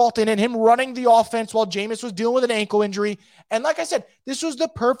Andy Dalton and him running the offense while Jameis was dealing with an ankle injury. And like I said, this was the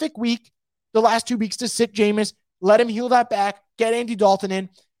perfect week, the last 2 weeks, to sit Jameis, let him heal that back, get Andy Dalton in.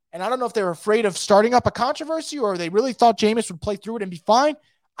 And I don't know if they were afraid of starting up a controversy or they really thought Jameis would play through it and be fine.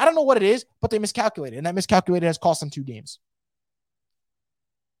 I don't know what it is, but they miscalculated. And that miscalculated has cost them 2 games.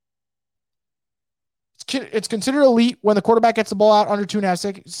 It's considered elite when the quarterback gets the ball out under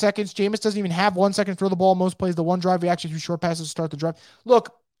 2.5 seconds. Jameis doesn't even have 1 second to throw the ball. Most plays the one drive. He actually threw short passes to start the drive.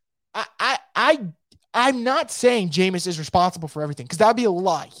 Look, I'm not saying Jameis is responsible for everything because that would be a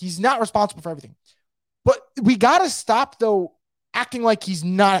lie. He's not responsible for everything. But we got to stop, though, acting like he's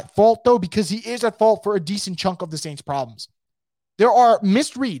not at fault, though, because he is at fault for a decent chunk of the Saints' problems. There are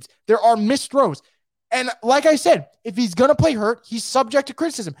missed reads. There are missed throws. And like I said, if he's going to play hurt, he's subject to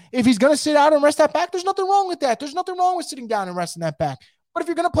criticism. If he's going to sit out and rest that back, there's nothing wrong with that. There's nothing wrong with sitting down and resting that back. But if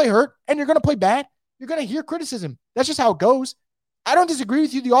you're going to play hurt and you're going to play bad, you're going to hear criticism. That's just how it goes. I don't disagree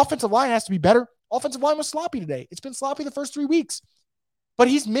with you. The offensive line has to be better. Offensive line was sloppy today. It's been sloppy the first 3 weeks. But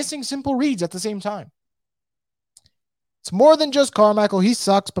he's missing simple reads at the same time. It's more than just Carmichael. He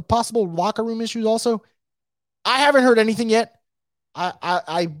sucks, but possible locker room issues also. I haven't heard anything yet.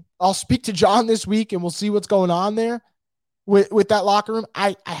 I'll speak to John this week and we'll see what's going on there with that locker room.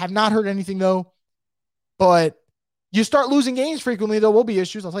 I have not heard anything though, but you start losing games frequently, there will be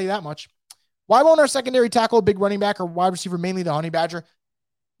issues. I'll tell you that much. Why won't our secondary tackle a big running back or wide receiver, mainly the Honey Badger?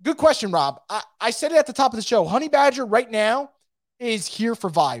 Good question, Rob. I said it at the top of the show. Honey Badger right now is here for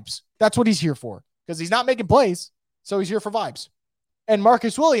vibes. That's what he's here for because he's not making plays. So he's here for vibes. And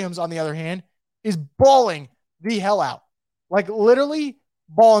Marcus Williams, on the other hand, is balling the hell out. Like literally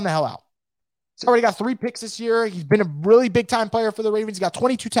balling the hell out. He's already got 3 picks this year. He's been a really big time player for the Ravens. He's got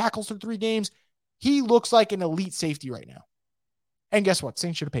 22 tackles through 3 games. He looks like an elite safety right now. And guess what?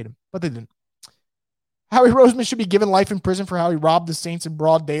 Saints should have paid him, but they didn't. Howie Roseman should be given life in prison for how he robbed the Saints in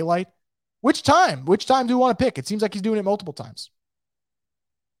broad daylight. Which time? Which time do you want to pick? It seems like he's doing it multiple times.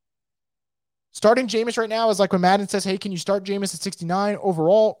 Starting Jameis right now is like when Madden says, hey, can you start Jameis at 69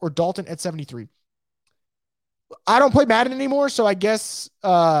 overall or Dalton at 73? I don't play Madden anymore, so I guess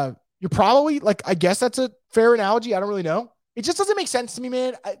you're probably like, I guess that's a fair analogy. I don't really know. It just doesn't make sense to me,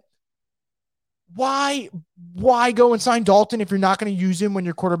 man. Why go and sign Dalton if you're not going to use him when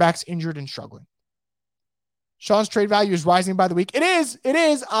your quarterback's injured and struggling? Sean's trade value is rising by the week. It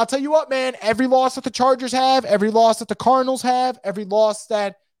is. I'll tell you what, man. Every loss that the Chargers have, every loss that the Cardinals have, every loss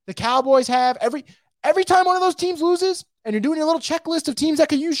that the Cowboys have, every time one of those teams loses and you're doing your little checklist of teams that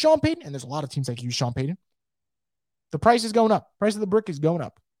can use Sean Payton, and there's a lot of teams that can use Sean Payton, the price is going up. Price of the brick is going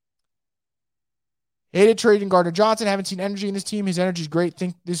up. Hated trading Gardner Johnson. Haven't seen energy in this team. His energy is great.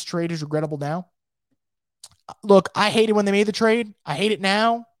 Think this trade is regrettable now. Look, I hated when they made the trade. I hate it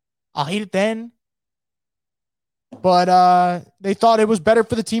now. I'll hate it then. But they thought it was better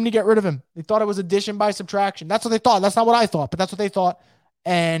for the team to get rid of him. They thought it was addition by subtraction. That's what they thought. That's not what I thought, but that's what they thought.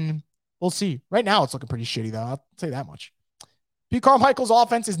 And we'll see. Right now, it's looking pretty shitty, though. I'll say that much. Pete Carmichael's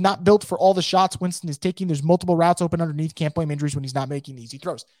offense is not built for all the shots Winston is taking. There's multiple routes open underneath. Can't blame injuries when he's not making easy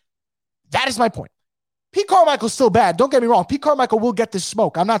throws. That is my point. Pete Carmichael's still bad. Don't get me wrong. Pete Carmichael will get the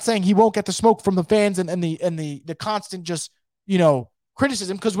smoke. I'm not saying he won't get the smoke from the fans and the constant just,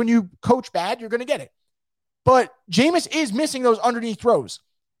 criticism, because when you coach bad, you're going to get it. But Jameis is missing those underneath throws.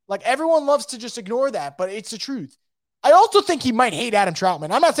 Like, everyone loves to just ignore that, but it's the truth. I also think he might hate Adam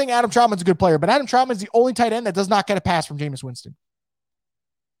Troutman. I'm not saying Adam Troutman's a good player, but Adam Troutman's the only tight end that does not get a pass from Jameis Winston.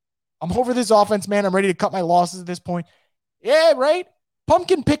 I'm over this offense, man. I'm ready to cut my losses at this point. Yeah, right?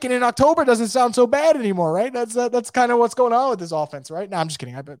 Pumpkin picking in October doesn't sound so bad anymore, right? That's kind of what's going on with this offense, right? No, I'm just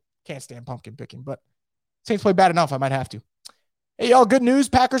kidding. I can't stand pumpkin picking, but Saints play bad enough. I might have to. Hey, y'all, good news.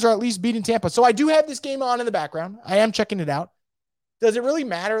 Packers are at least beating Tampa. So I do have this game on in the background. I am checking it out. Does it really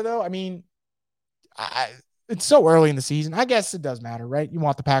matter, though? I mean, it's so early in the season. I guess it does matter, right? You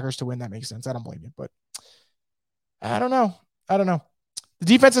want the Packers to win. That makes sense. I don't blame you, but I don't know. The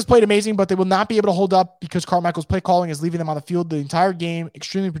defense has played amazing, but they will not be able to hold up because Carmichael's play calling is leaving them on the field the entire game.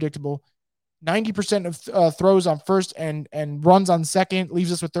 Extremely predictable. 90% of throws on first and runs on second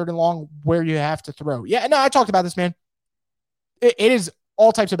leaves us with third and long where you have to throw. Yeah, no, I talked about this, man. It is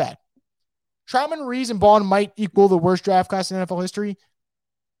all types of bad. Troutman, Reese, and Bond might equal the worst draft class in NFL history.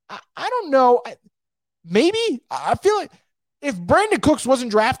 I don't know. Maybe. I feel like if Brandon Cooks wasn't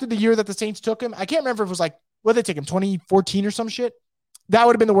drafted the year that the Saints took him, I can't remember if it was like what did they take him, 2014 or some shit? That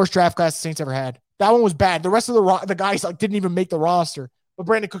would have been the worst draft class the Saints ever had. That one was bad. The rest of the guys like didn't even make the roster. But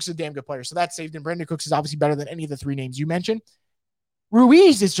Brandon Cooks is a damn good player, so that saved him. Brandon Cooks is obviously better than any of the three names you mentioned.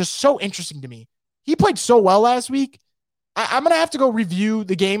 Ruiz is just so interesting to me. He played so well last week. I'm going to have to go review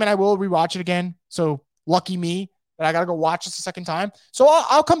the game, and I will rewatch it again. So lucky me that I got to go watch this a second time. So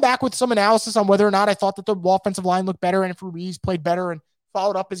I'll come back with some analysis on whether or not I thought that the offensive line looked better and if Ruiz played better and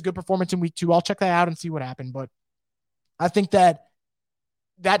followed up his good performance in week 2. I'll check that out and see what happened. But I think that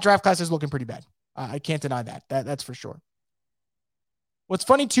draft class is looking pretty bad. I can't deny that. That's for sure. What's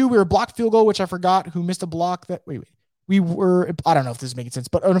funny, too, we were a blocked field goal, which I forgot who missed a block. We were, I don't know if this is making sense,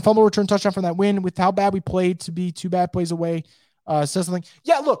 but on a fumble return touchdown from that win with how bad we played to be 2 bad plays away says something.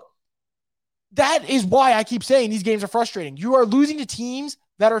 Yeah, look, that is why I keep saying these games are frustrating. You are losing to teams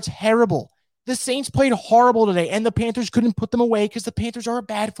that are terrible. The Saints played horrible today, and the Panthers couldn't put them away because the Panthers are a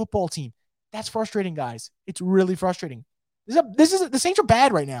bad football team. That's frustrating, guys. It's really frustrating. The Saints are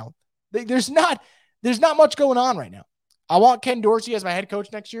bad right now. There's not much going on right now. I want Ken Dorsey as my head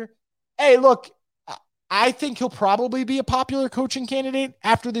coach next year. Hey, look, I think he'll probably be a popular coaching candidate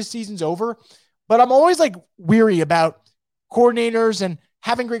after this season's over, but I'm always like weary about coordinators and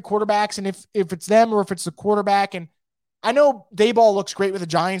having great quarterbacks, and if it's them or if it's the quarterback. And I know Daboll looks great with the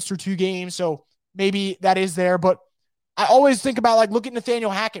Giants through 2 games, so maybe that is there, but I always think about, like, look at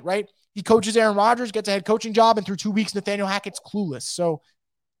Nathaniel Hackett, right? He coaches Aaron Rodgers, gets a head coaching job, and through 2 weeks, Nathaniel Hackett's clueless. So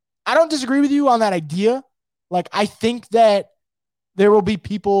I don't disagree with you on that idea. Like, I think that there will be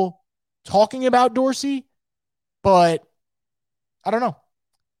people talking about Dorsey, but I don't know.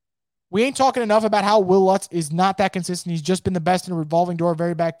 We ain't talking enough about how Will Lutz is not that consistent. He's just been the best in a revolving door of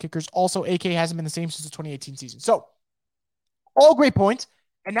very bad kickers. Also, AK hasn't been the same since the 2018 season. So, all great points.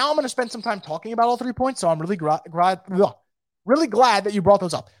 And now I'm going to spend some time talking about all 3 points. So I'm really glad that you brought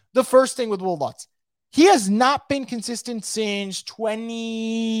those up. The first thing with Will Lutz, he has not been consistent since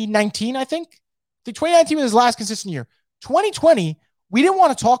 2019, I think. The 2019 was his last consistent year. 2020, we didn't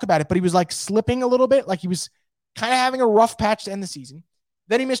want to talk about it, but he was like slipping a little bit. Like he was kind of having a rough patch to end the season.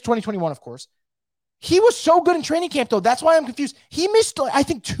 Then he missed 2021, of course. He was so good in training camp, though. That's why I'm confused. He missed, I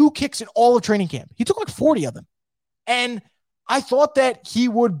think, 2 kicks in all of training camp. He took like 40 of them. And I thought that he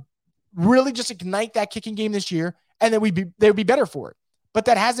would really just ignite that kicking game this year and that they would be better for it. But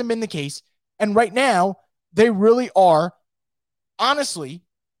that hasn't been the case. And right now, they really are, honestly,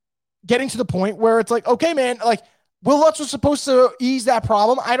 getting to the point where it's like, okay, man, like Will Lutz was supposed to ease that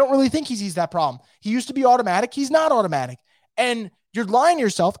problem. I don't really think he's eased that problem. He used to be automatic. He's not automatic. And you're lying to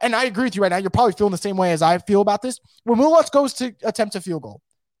yourself. And I agree with you right now. You're probably feeling the same way as I feel about this. When Will Lutz goes to attempt a field goal,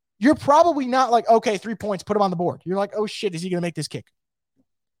 you're probably not like, okay, 3 points, put him on the board. You're like, oh shit, is he going to make this kick?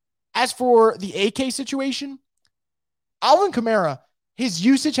 As for the AK situation, Alvin Kamara, his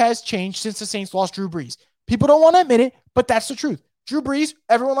usage has changed since the Saints lost Drew Brees. People don't want to admit it, but that's the truth. Drew Brees,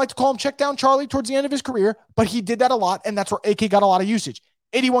 everyone liked to call him check down Charlie towards the end of his career, but he did that a lot, and that's where AK got a lot of usage.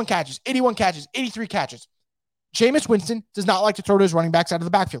 81 catches, 83 catches. Jameis Winston does not like to throw to his running backs out of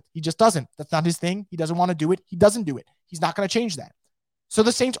the backfield. He just doesn't. That's not his thing. He doesn't want to do it. He doesn't do it. He's not going to change that. So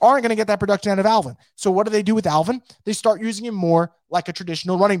the Saints aren't going to get that production out of Alvin. So what do they do with Alvin? They start using him more like a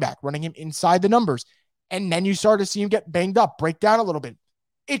traditional running back, running him inside the numbers. And then you start to see him get banged up, break down a little bit.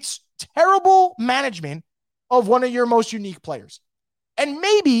 It's terrible management of one of your most unique players. And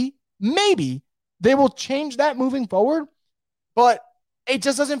maybe they will change that moving forward, but it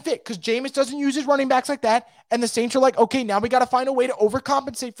just doesn't fit because Jameis doesn't use his running backs like that. And the Saints are like, okay, now we got to find a way to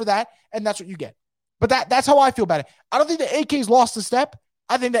overcompensate for that. And that's what you get. But that's how I feel about it. I don't think the AK's lost a step.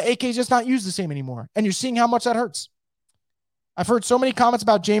 I think the AK's just not used the same anymore. And you're seeing how much that hurts. I've heard so many comments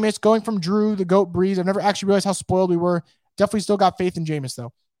about Jameis going from Drew, the GOAT, Breeze. I've never actually realized how spoiled we were. Definitely still got faith in Jameis,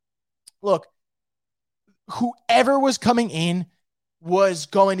 though. Look, whoever was coming in was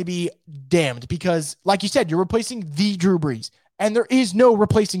going to be damned because, like you said, you're replacing the Drew Brees. And there is no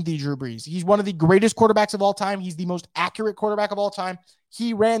replacing the Drew Brees. He's one of the greatest quarterbacks of all time. He's the most accurate quarterback of all time.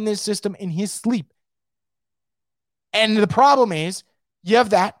 He ran this system in his sleep. And the problem is, you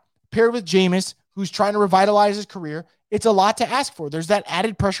have that paired with Jameis, who's trying to revitalize his career. It's a lot to ask for. There's that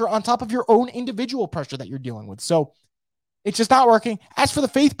added pressure on top of your own individual pressure that you're dealing with. So it's just not working. As for the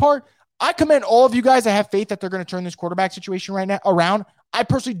faith part, I commend all of you guys that have faith that they're going to turn this quarterback situation right now around. I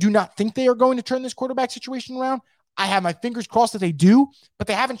personally do not think they are going to turn this quarterback situation around. I have my fingers crossed that they do, but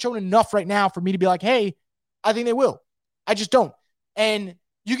they haven't shown enough right now for me to be like, hey, I think they will. I just don't. And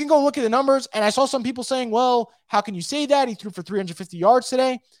you can go look at the numbers, and I saw some people saying, well, how can you say that? He threw for 350 yards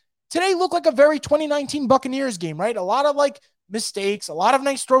today. Today looked like a very 2019 Buccaneers game, right? A lot of like mistakes, a lot of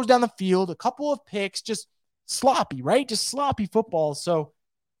nice throws down the field, a couple of picks, just sloppy, right? Just sloppy football. So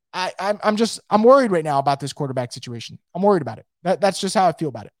I'm worried right now about this quarterback situation. I'm worried about it. That's just how I feel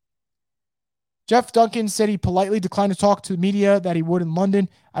about it. Jeff Duncan said he politely declined to talk to the media that he would in London.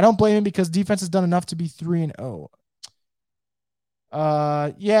 I don't blame him because defense has done enough to be 3-0.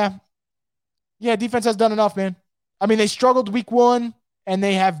 Yeah. Yeah, defense has done enough, man. I mean, they struggled week 1 and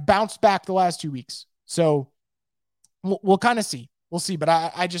they have bounced back the last 2 weeks. So we'll kind of see. We'll see, but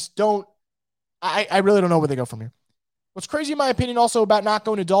I just don't I really don't know where they go from here. What's crazy in my opinion also about not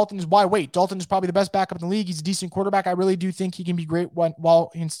going to Dalton is why wait. Dalton is probably the best backup in the league. He's a decent quarterback. I really do think he can be great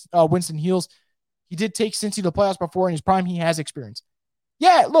while Winston heals. He did take Cincy to the playoffs before in his prime. He has experience.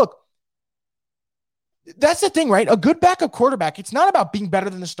 Yeah, look, that's the thing, right? A good backup quarterback, it's not about being better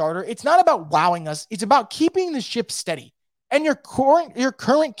than the starter. It's not about wowing us. It's about keeping the ship steady. And your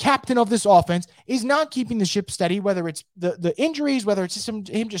current captain of this offense is not keeping the ship steady, whether it's the injuries, whether it's just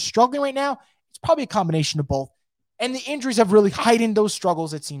him just struggling right now. It's probably a combination of both. And the injuries have really heightened those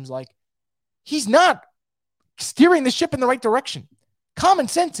struggles, it seems like. He's not steering the ship in the right direction. Common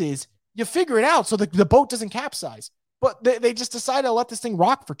sense is you figure it out so the boat doesn't capsize. But they just decided to let this thing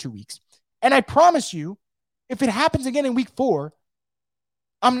rock for 2 weeks. And I promise you, if it happens again in week 4,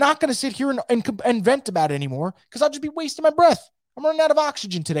 I'm not going to sit here and vent about it anymore because I'll just be wasting my breath. I'm running out of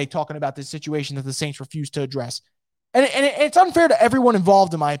oxygen today talking about this situation that the Saints refuse to address. And it's unfair to everyone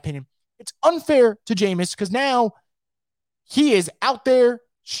involved, in my opinion. It's unfair to Jameis because now he is out there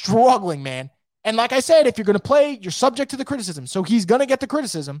struggling, man. And like I said, if you're going to play, you're subject to the criticism. So he's going to get the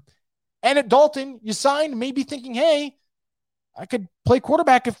criticism. And at Dalton, you signed maybe thinking, hey, I could play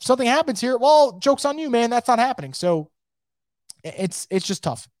quarterback if something happens here. Well, joke's on you, man. That's not happening. So it's just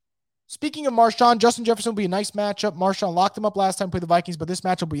tough. Speaking of Marshawn, Justin Jefferson will be a nice matchup. Marshawn locked him up last time, played the Vikings, but this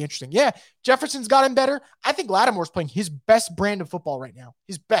matchup will be interesting. Yeah, Jefferson's got him better. I think Lattimore's playing his best brand of football right now.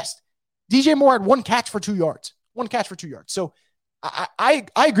 His best. DJ Moore had 1 catch for 2 yards. 1 catch for 2 yards. So I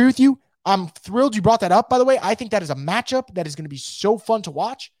agree with you. I'm thrilled you brought that up, by the way. I think that is a matchup that is going to be so fun to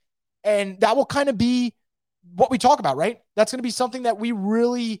watch. And that will kind of be what we talk about, right? That's going to be something that we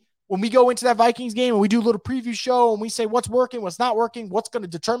really, when we go into that Vikings game and we do a little preview show and we say what's working, what's not working, what's going to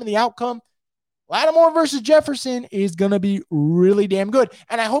determine the outcome, Lattimore versus Jefferson is going to be really damn good.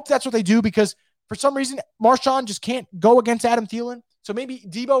 And I hope that's what they do because for some reason, Marshawn just can't go against Adam Thielen. So maybe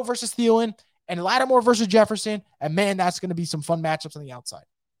Debo versus Thielen and Lattimore versus Jefferson. And man, that's going to be some fun matchups on the outside.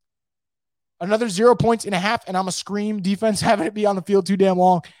 Another 0.5 points, and I'm going to scream defense having it be on the field too damn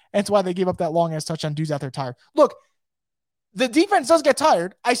long. That's why they gave up that long-ass touchdown. Dudes out there tired. Look, the defense does get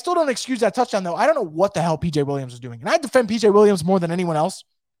tired. I still don't excuse that touchdown, though. I don't know what the hell P.J. Williams was doing. And I defend P.J. Williams more than anyone else.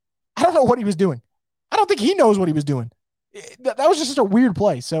 I don't know what he was doing. I don't think he knows what he was doing. That was just such a weird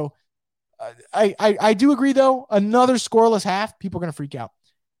play. So I do agree, though. Another scoreless half. People are going to freak out.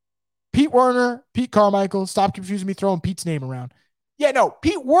 Pete Werner, Pete Carmichael. Stop confusing me throwing Pete's name around. Yeah, no.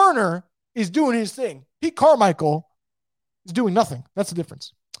 Pete Werner is doing his thing. Pete Carmichael is doing nothing. That's the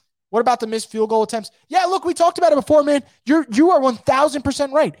difference. What about the missed field goal attempts? Yeah, look, we talked about it before, man. You are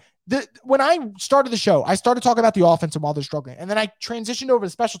 1,000% right. When I started the show, I started talking about the offense and while they're struggling. And then I transitioned over to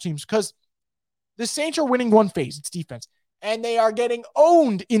special teams because the Saints are winning one phase. It's defense. And they are getting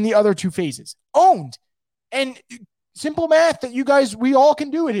owned in the other 2 phases. Owned. And simple math that we all can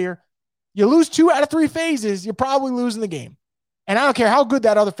do it here. You lose 2 out of 3 phases, you're probably losing the game. And I don't care how good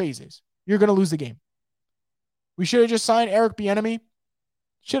that other phase is. You're going to lose the game. We should have just signed Eric Bieniemy.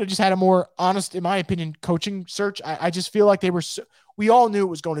 Should have just had a more honest, in my opinion, coaching search. I just feel like we all knew it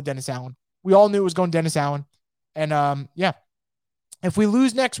was going to Dennis Allen. We all knew it was going to Dennis Allen. And yeah, if we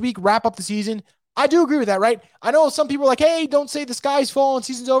lose next week, wrap up the season. I do agree with that, right? I know some people are like, hey, don't say the sky's falling,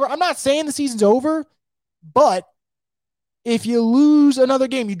 season's over. I'm not saying the season's over, but if you lose another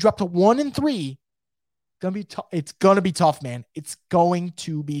game, you drop to 1-3, it's going to be tough, man. It's going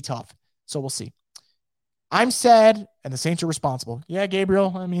to be tough. So we'll see. I'm sad, and the Saints are responsible. Yeah,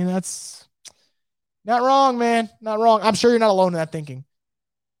 Gabriel. I mean, that's not wrong, man. Not wrong. I'm sure you're not alone in that thinking.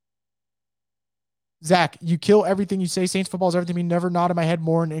 Zach, you kill everything you say. Saints football is everything. You never nodded my head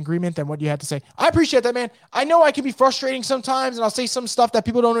more in agreement than what you had to say. I appreciate that, man. I know I can be frustrating sometimes, and I'll say some stuff that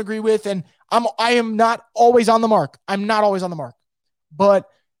people don't agree with, and I am not always on the mark. I'm not always on the mark. But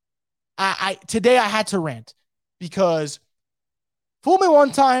today I had to rant because fool me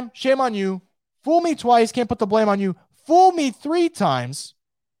one time, shame on you. Fool me twice, can't put the blame on you. Fool me 3 times.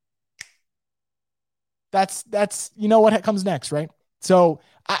 That's you know what comes next, right? So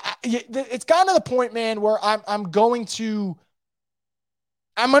it's gotten to the point, man, where I'm going to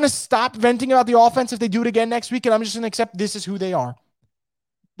stop venting about the offense if they do it again next week, and I'm just going to accept this is who they are.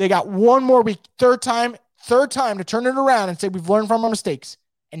 They got one more week, third time to turn it around and say we've learned from our mistakes.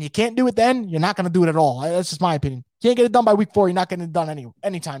 and you can't do it then, you're not going to do it at all. That's just my opinion. Can't get it done by week 4. You're not getting it done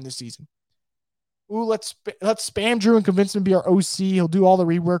anytime this season. Ooh, let's spam Drew and convince him to be our OC. He'll do all the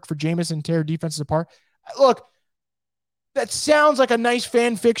rework for Jameis and tear defenses apart. Look, that sounds like a nice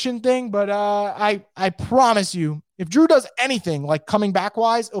fan fiction thing, but I promise you, if Drew does anything like coming back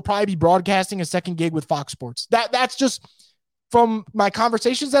wise, it'll probably be broadcasting a second gig with Fox Sports. That's just from my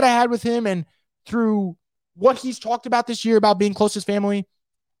conversations that I had with him and through what he's talked about this year about being close to his family.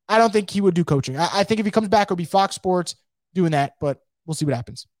 I don't think he would do coaching. I think if he comes back, it'll be Fox Sports doing that, but we'll see what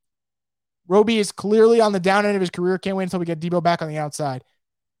happens. Roby is clearly on the down end of his career. Can't wait until we get Debo back on the outside.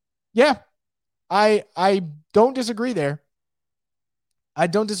 Yeah, I don't disagree there. I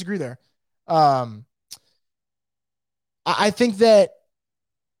think that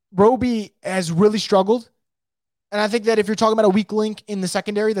Roby has really struggled. And I think that if you're talking about a weak link in the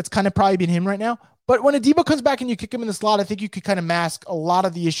secondary, that's kind of probably been him right now. But when Debo comes back and you kick him in the slot, I think you could kind of mask a lot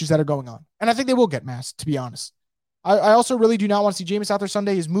of the issues that are going on. And I think they will get masked, to be honest. I also really do not want to see Jameis out there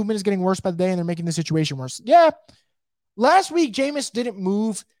Sunday. His movement is getting worse by the day, and they're making the situation worse. Yeah. Last week, Jameis didn't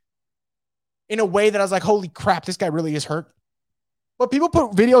move in a way that I was like, holy crap, this guy really is hurt. But people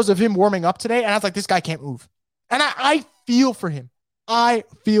put videos of him warming up today, and I was like, this guy can't move. And I feel for him.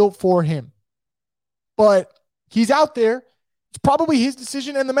 But he's out there. It's probably his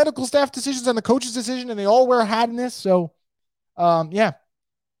decision and the medical staff decisions and the coach's decision, and they all wear a hat in this. So, yeah.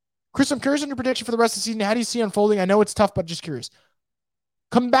 Chris, I'm curious on your prediction for the rest of the season. How do you see it unfolding? I know it's tough, but just curious.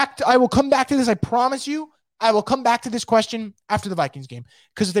 I will come back to this. I promise you. I will come back to this question after the Vikings game.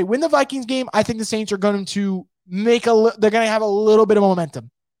 Because if they win the Vikings game, I think the Saints are going to they're going to have a little bit of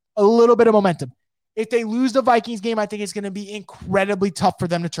momentum. If they lose the Vikings game, I think it's going to be incredibly tough for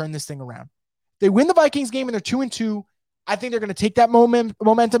them to turn this thing around. If they win the Vikings game and they're 2-2, I think they're going to take that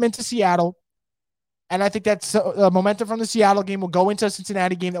momentum into Seattle. And I think that's momentum from the Seattle game will go into a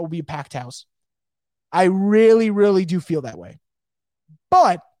Cincinnati game that will be a packed house. I really, really do feel that way.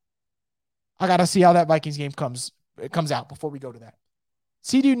 But I got to see how that Vikings game comes out before we go to that.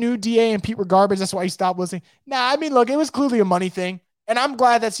 CDU knew DA and Pete were garbage. That's why he stopped listening. Nah, I mean, look, it was clearly a money thing. And I'm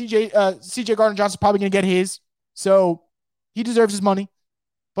glad that CJ Gardner-Johnson's probably going to get his. So he deserves his money.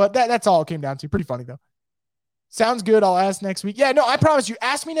 But that's all it came down to. Pretty funny, though. Sounds good. I'll ask next week. Yeah, no, I promise you.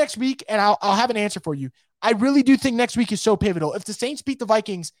 Ask me next week, and I'll have an answer for you. I really do think next week is so pivotal. If the Saints beat the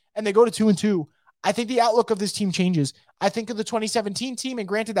Vikings and they go to 2-2, I think the outlook of this team changes. I think of the 2017 team, and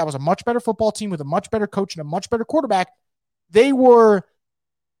granted, that was a much better football team with a much better coach and a much better quarterback. They were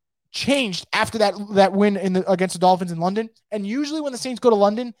changed after that win against the Dolphins in London. And usually when the Saints go to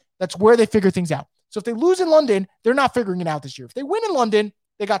London, that's where they figure things out. So if they lose in London, they're not figuring it out this year. If they win in London,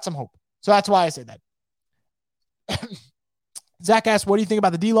 they got some hope. So that's why I say that. Zach asked, what do you think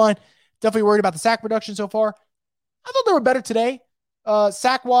about the D-line? Definitely worried about the sack production so far. I thought they were better today.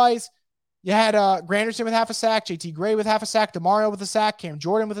 Sack-wise, you had Granderson with half a sack, JT Gray with half a sack, DeMario with a sack, Cam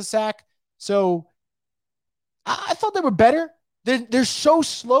Jordan with a sack. So I thought they were better. They're so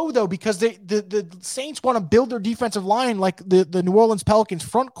slow, though, because the Saints want to build their defensive line like the New Orleans Pelicans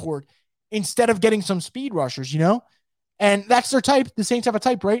front court instead of getting some speed rushers, And that's their type. The Saints have a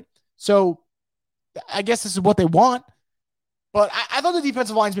type, right? So I guess this is what they want. But I thought the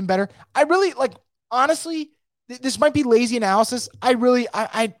defensive line's been better. I really, honestly, this might be lazy analysis. I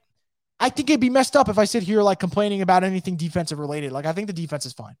think it'd be messed up if I sit here, complaining about anything defensive related. I think the defense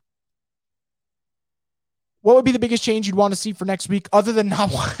is fine. What would be the biggest change you'd want to see for next week other than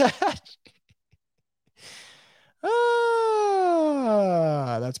not watch?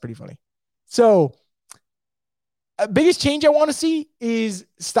 That's pretty funny. So, biggest change I want to see is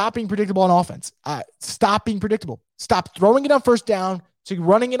stopping predictable on offense. Stop being predictable. Stop throwing it on first down to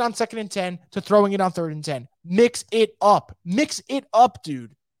running it on 2nd and 10 to throwing it on 3rd and 10. Mix it up. Mix it up,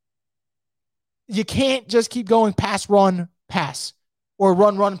 dude. You can't just keep going pass, run, pass, or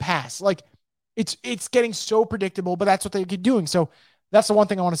run, pass. It's getting so predictable, but that's what they keep doing. So that's the one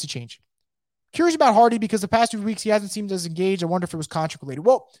thing I want to see change. Curious about Hardy because the past 2 weeks he hasn't seemed as engaged. I wonder if it was contract related.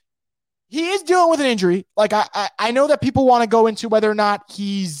 Well, he is dealing with an injury. I know that people want to go into whether or not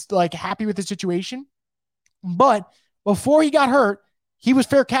he's happy with the situation, but before he got hurt, he was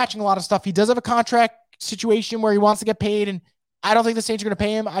fair catching a lot of stuff. He does have a contract situation where he wants to get paid, and I don't think the Saints are going to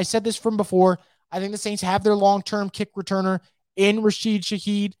pay him. I said this from before. I think the Saints have their long-term kick returner in Rashid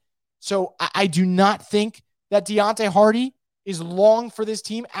Shaheed. So I do not think that Deontay Hardy is long for this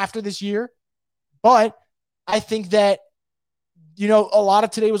team after this year. But I think that, a lot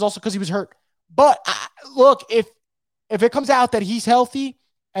of today was also because he was hurt. But look, if it comes out that he's healthy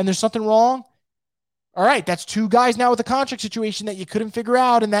and there's something wrong, all right, that's 2 guys now with a contract situation that you couldn't figure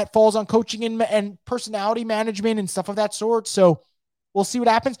out, and that falls on coaching and personality management and stuff of that sort. So We'll see what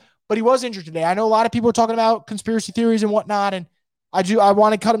happens. But he was injured today. I know a lot of people are talking about conspiracy theories and whatnot, and I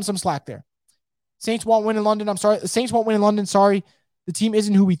want to cut him some slack there. Saints won't win in London. I'm sorry. The Saints won't win in London. Sorry. The team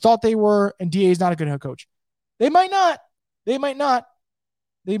isn't who we thought they were, and DA is not a good head coach. They might not. They might not.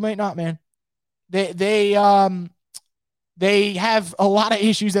 They might not, man. They have a lot of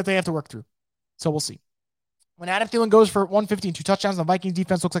issues that they have to work through. So we'll see. When Adam Thielen goes for 150 and 2 touchdowns, the Vikings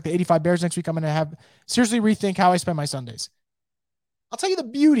defense looks like the 85 Bears next week. I'm going to have seriously rethink how I spend my Sundays. I'll tell you the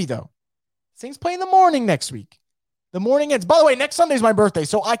beauty, though. Saints play in the morning next week. The morning ends. By the way, next Sunday is my birthday,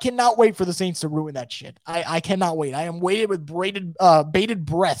 so I cannot wait for the Saints to ruin that shit. I cannot wait. I am waiting with bated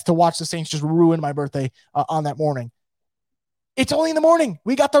breath to watch the Saints just ruin my birthday on that morning. It's only in the morning.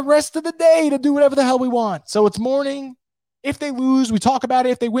 We got the rest of the day to do whatever the hell we want. So it's morning. If they lose, we talk about it.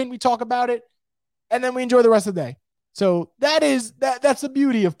 If they win, we talk about it. And then we enjoy the rest of the day. So that's the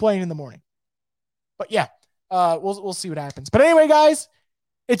beauty of playing in the morning. But yeah, we'll see what happens. But anyway, guys,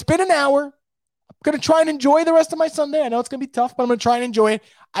 it's been an hour. I'm going to try and enjoy the rest of my Sunday. I know it's going to be tough, but I'm going to try and enjoy it.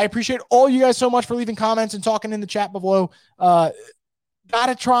 I appreciate all you guys so much for leaving comments and talking in the chat below. Got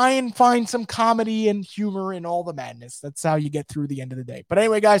to try and find some comedy and humor in all the madness. That's how you get through the end of the day. But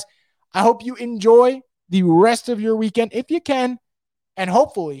anyway, guys, I hope you enjoy the rest of your weekend if you can. And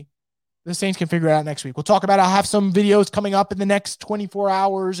hopefully the Saints can figure it out next week. We'll talk about it. I'll have some videos coming up in the next 24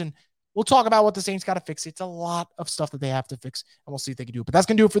 hours, and we'll talk about what the Saints got to fix. It's a lot of stuff that they have to fix, and we'll see if they can do it. But that's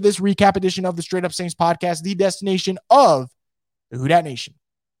going to do it for this recap edition of the Straight Up Saints podcast, the destination of the Who Dat Nation.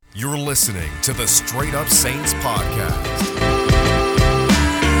 You're listening to the Straight Up Saints podcast.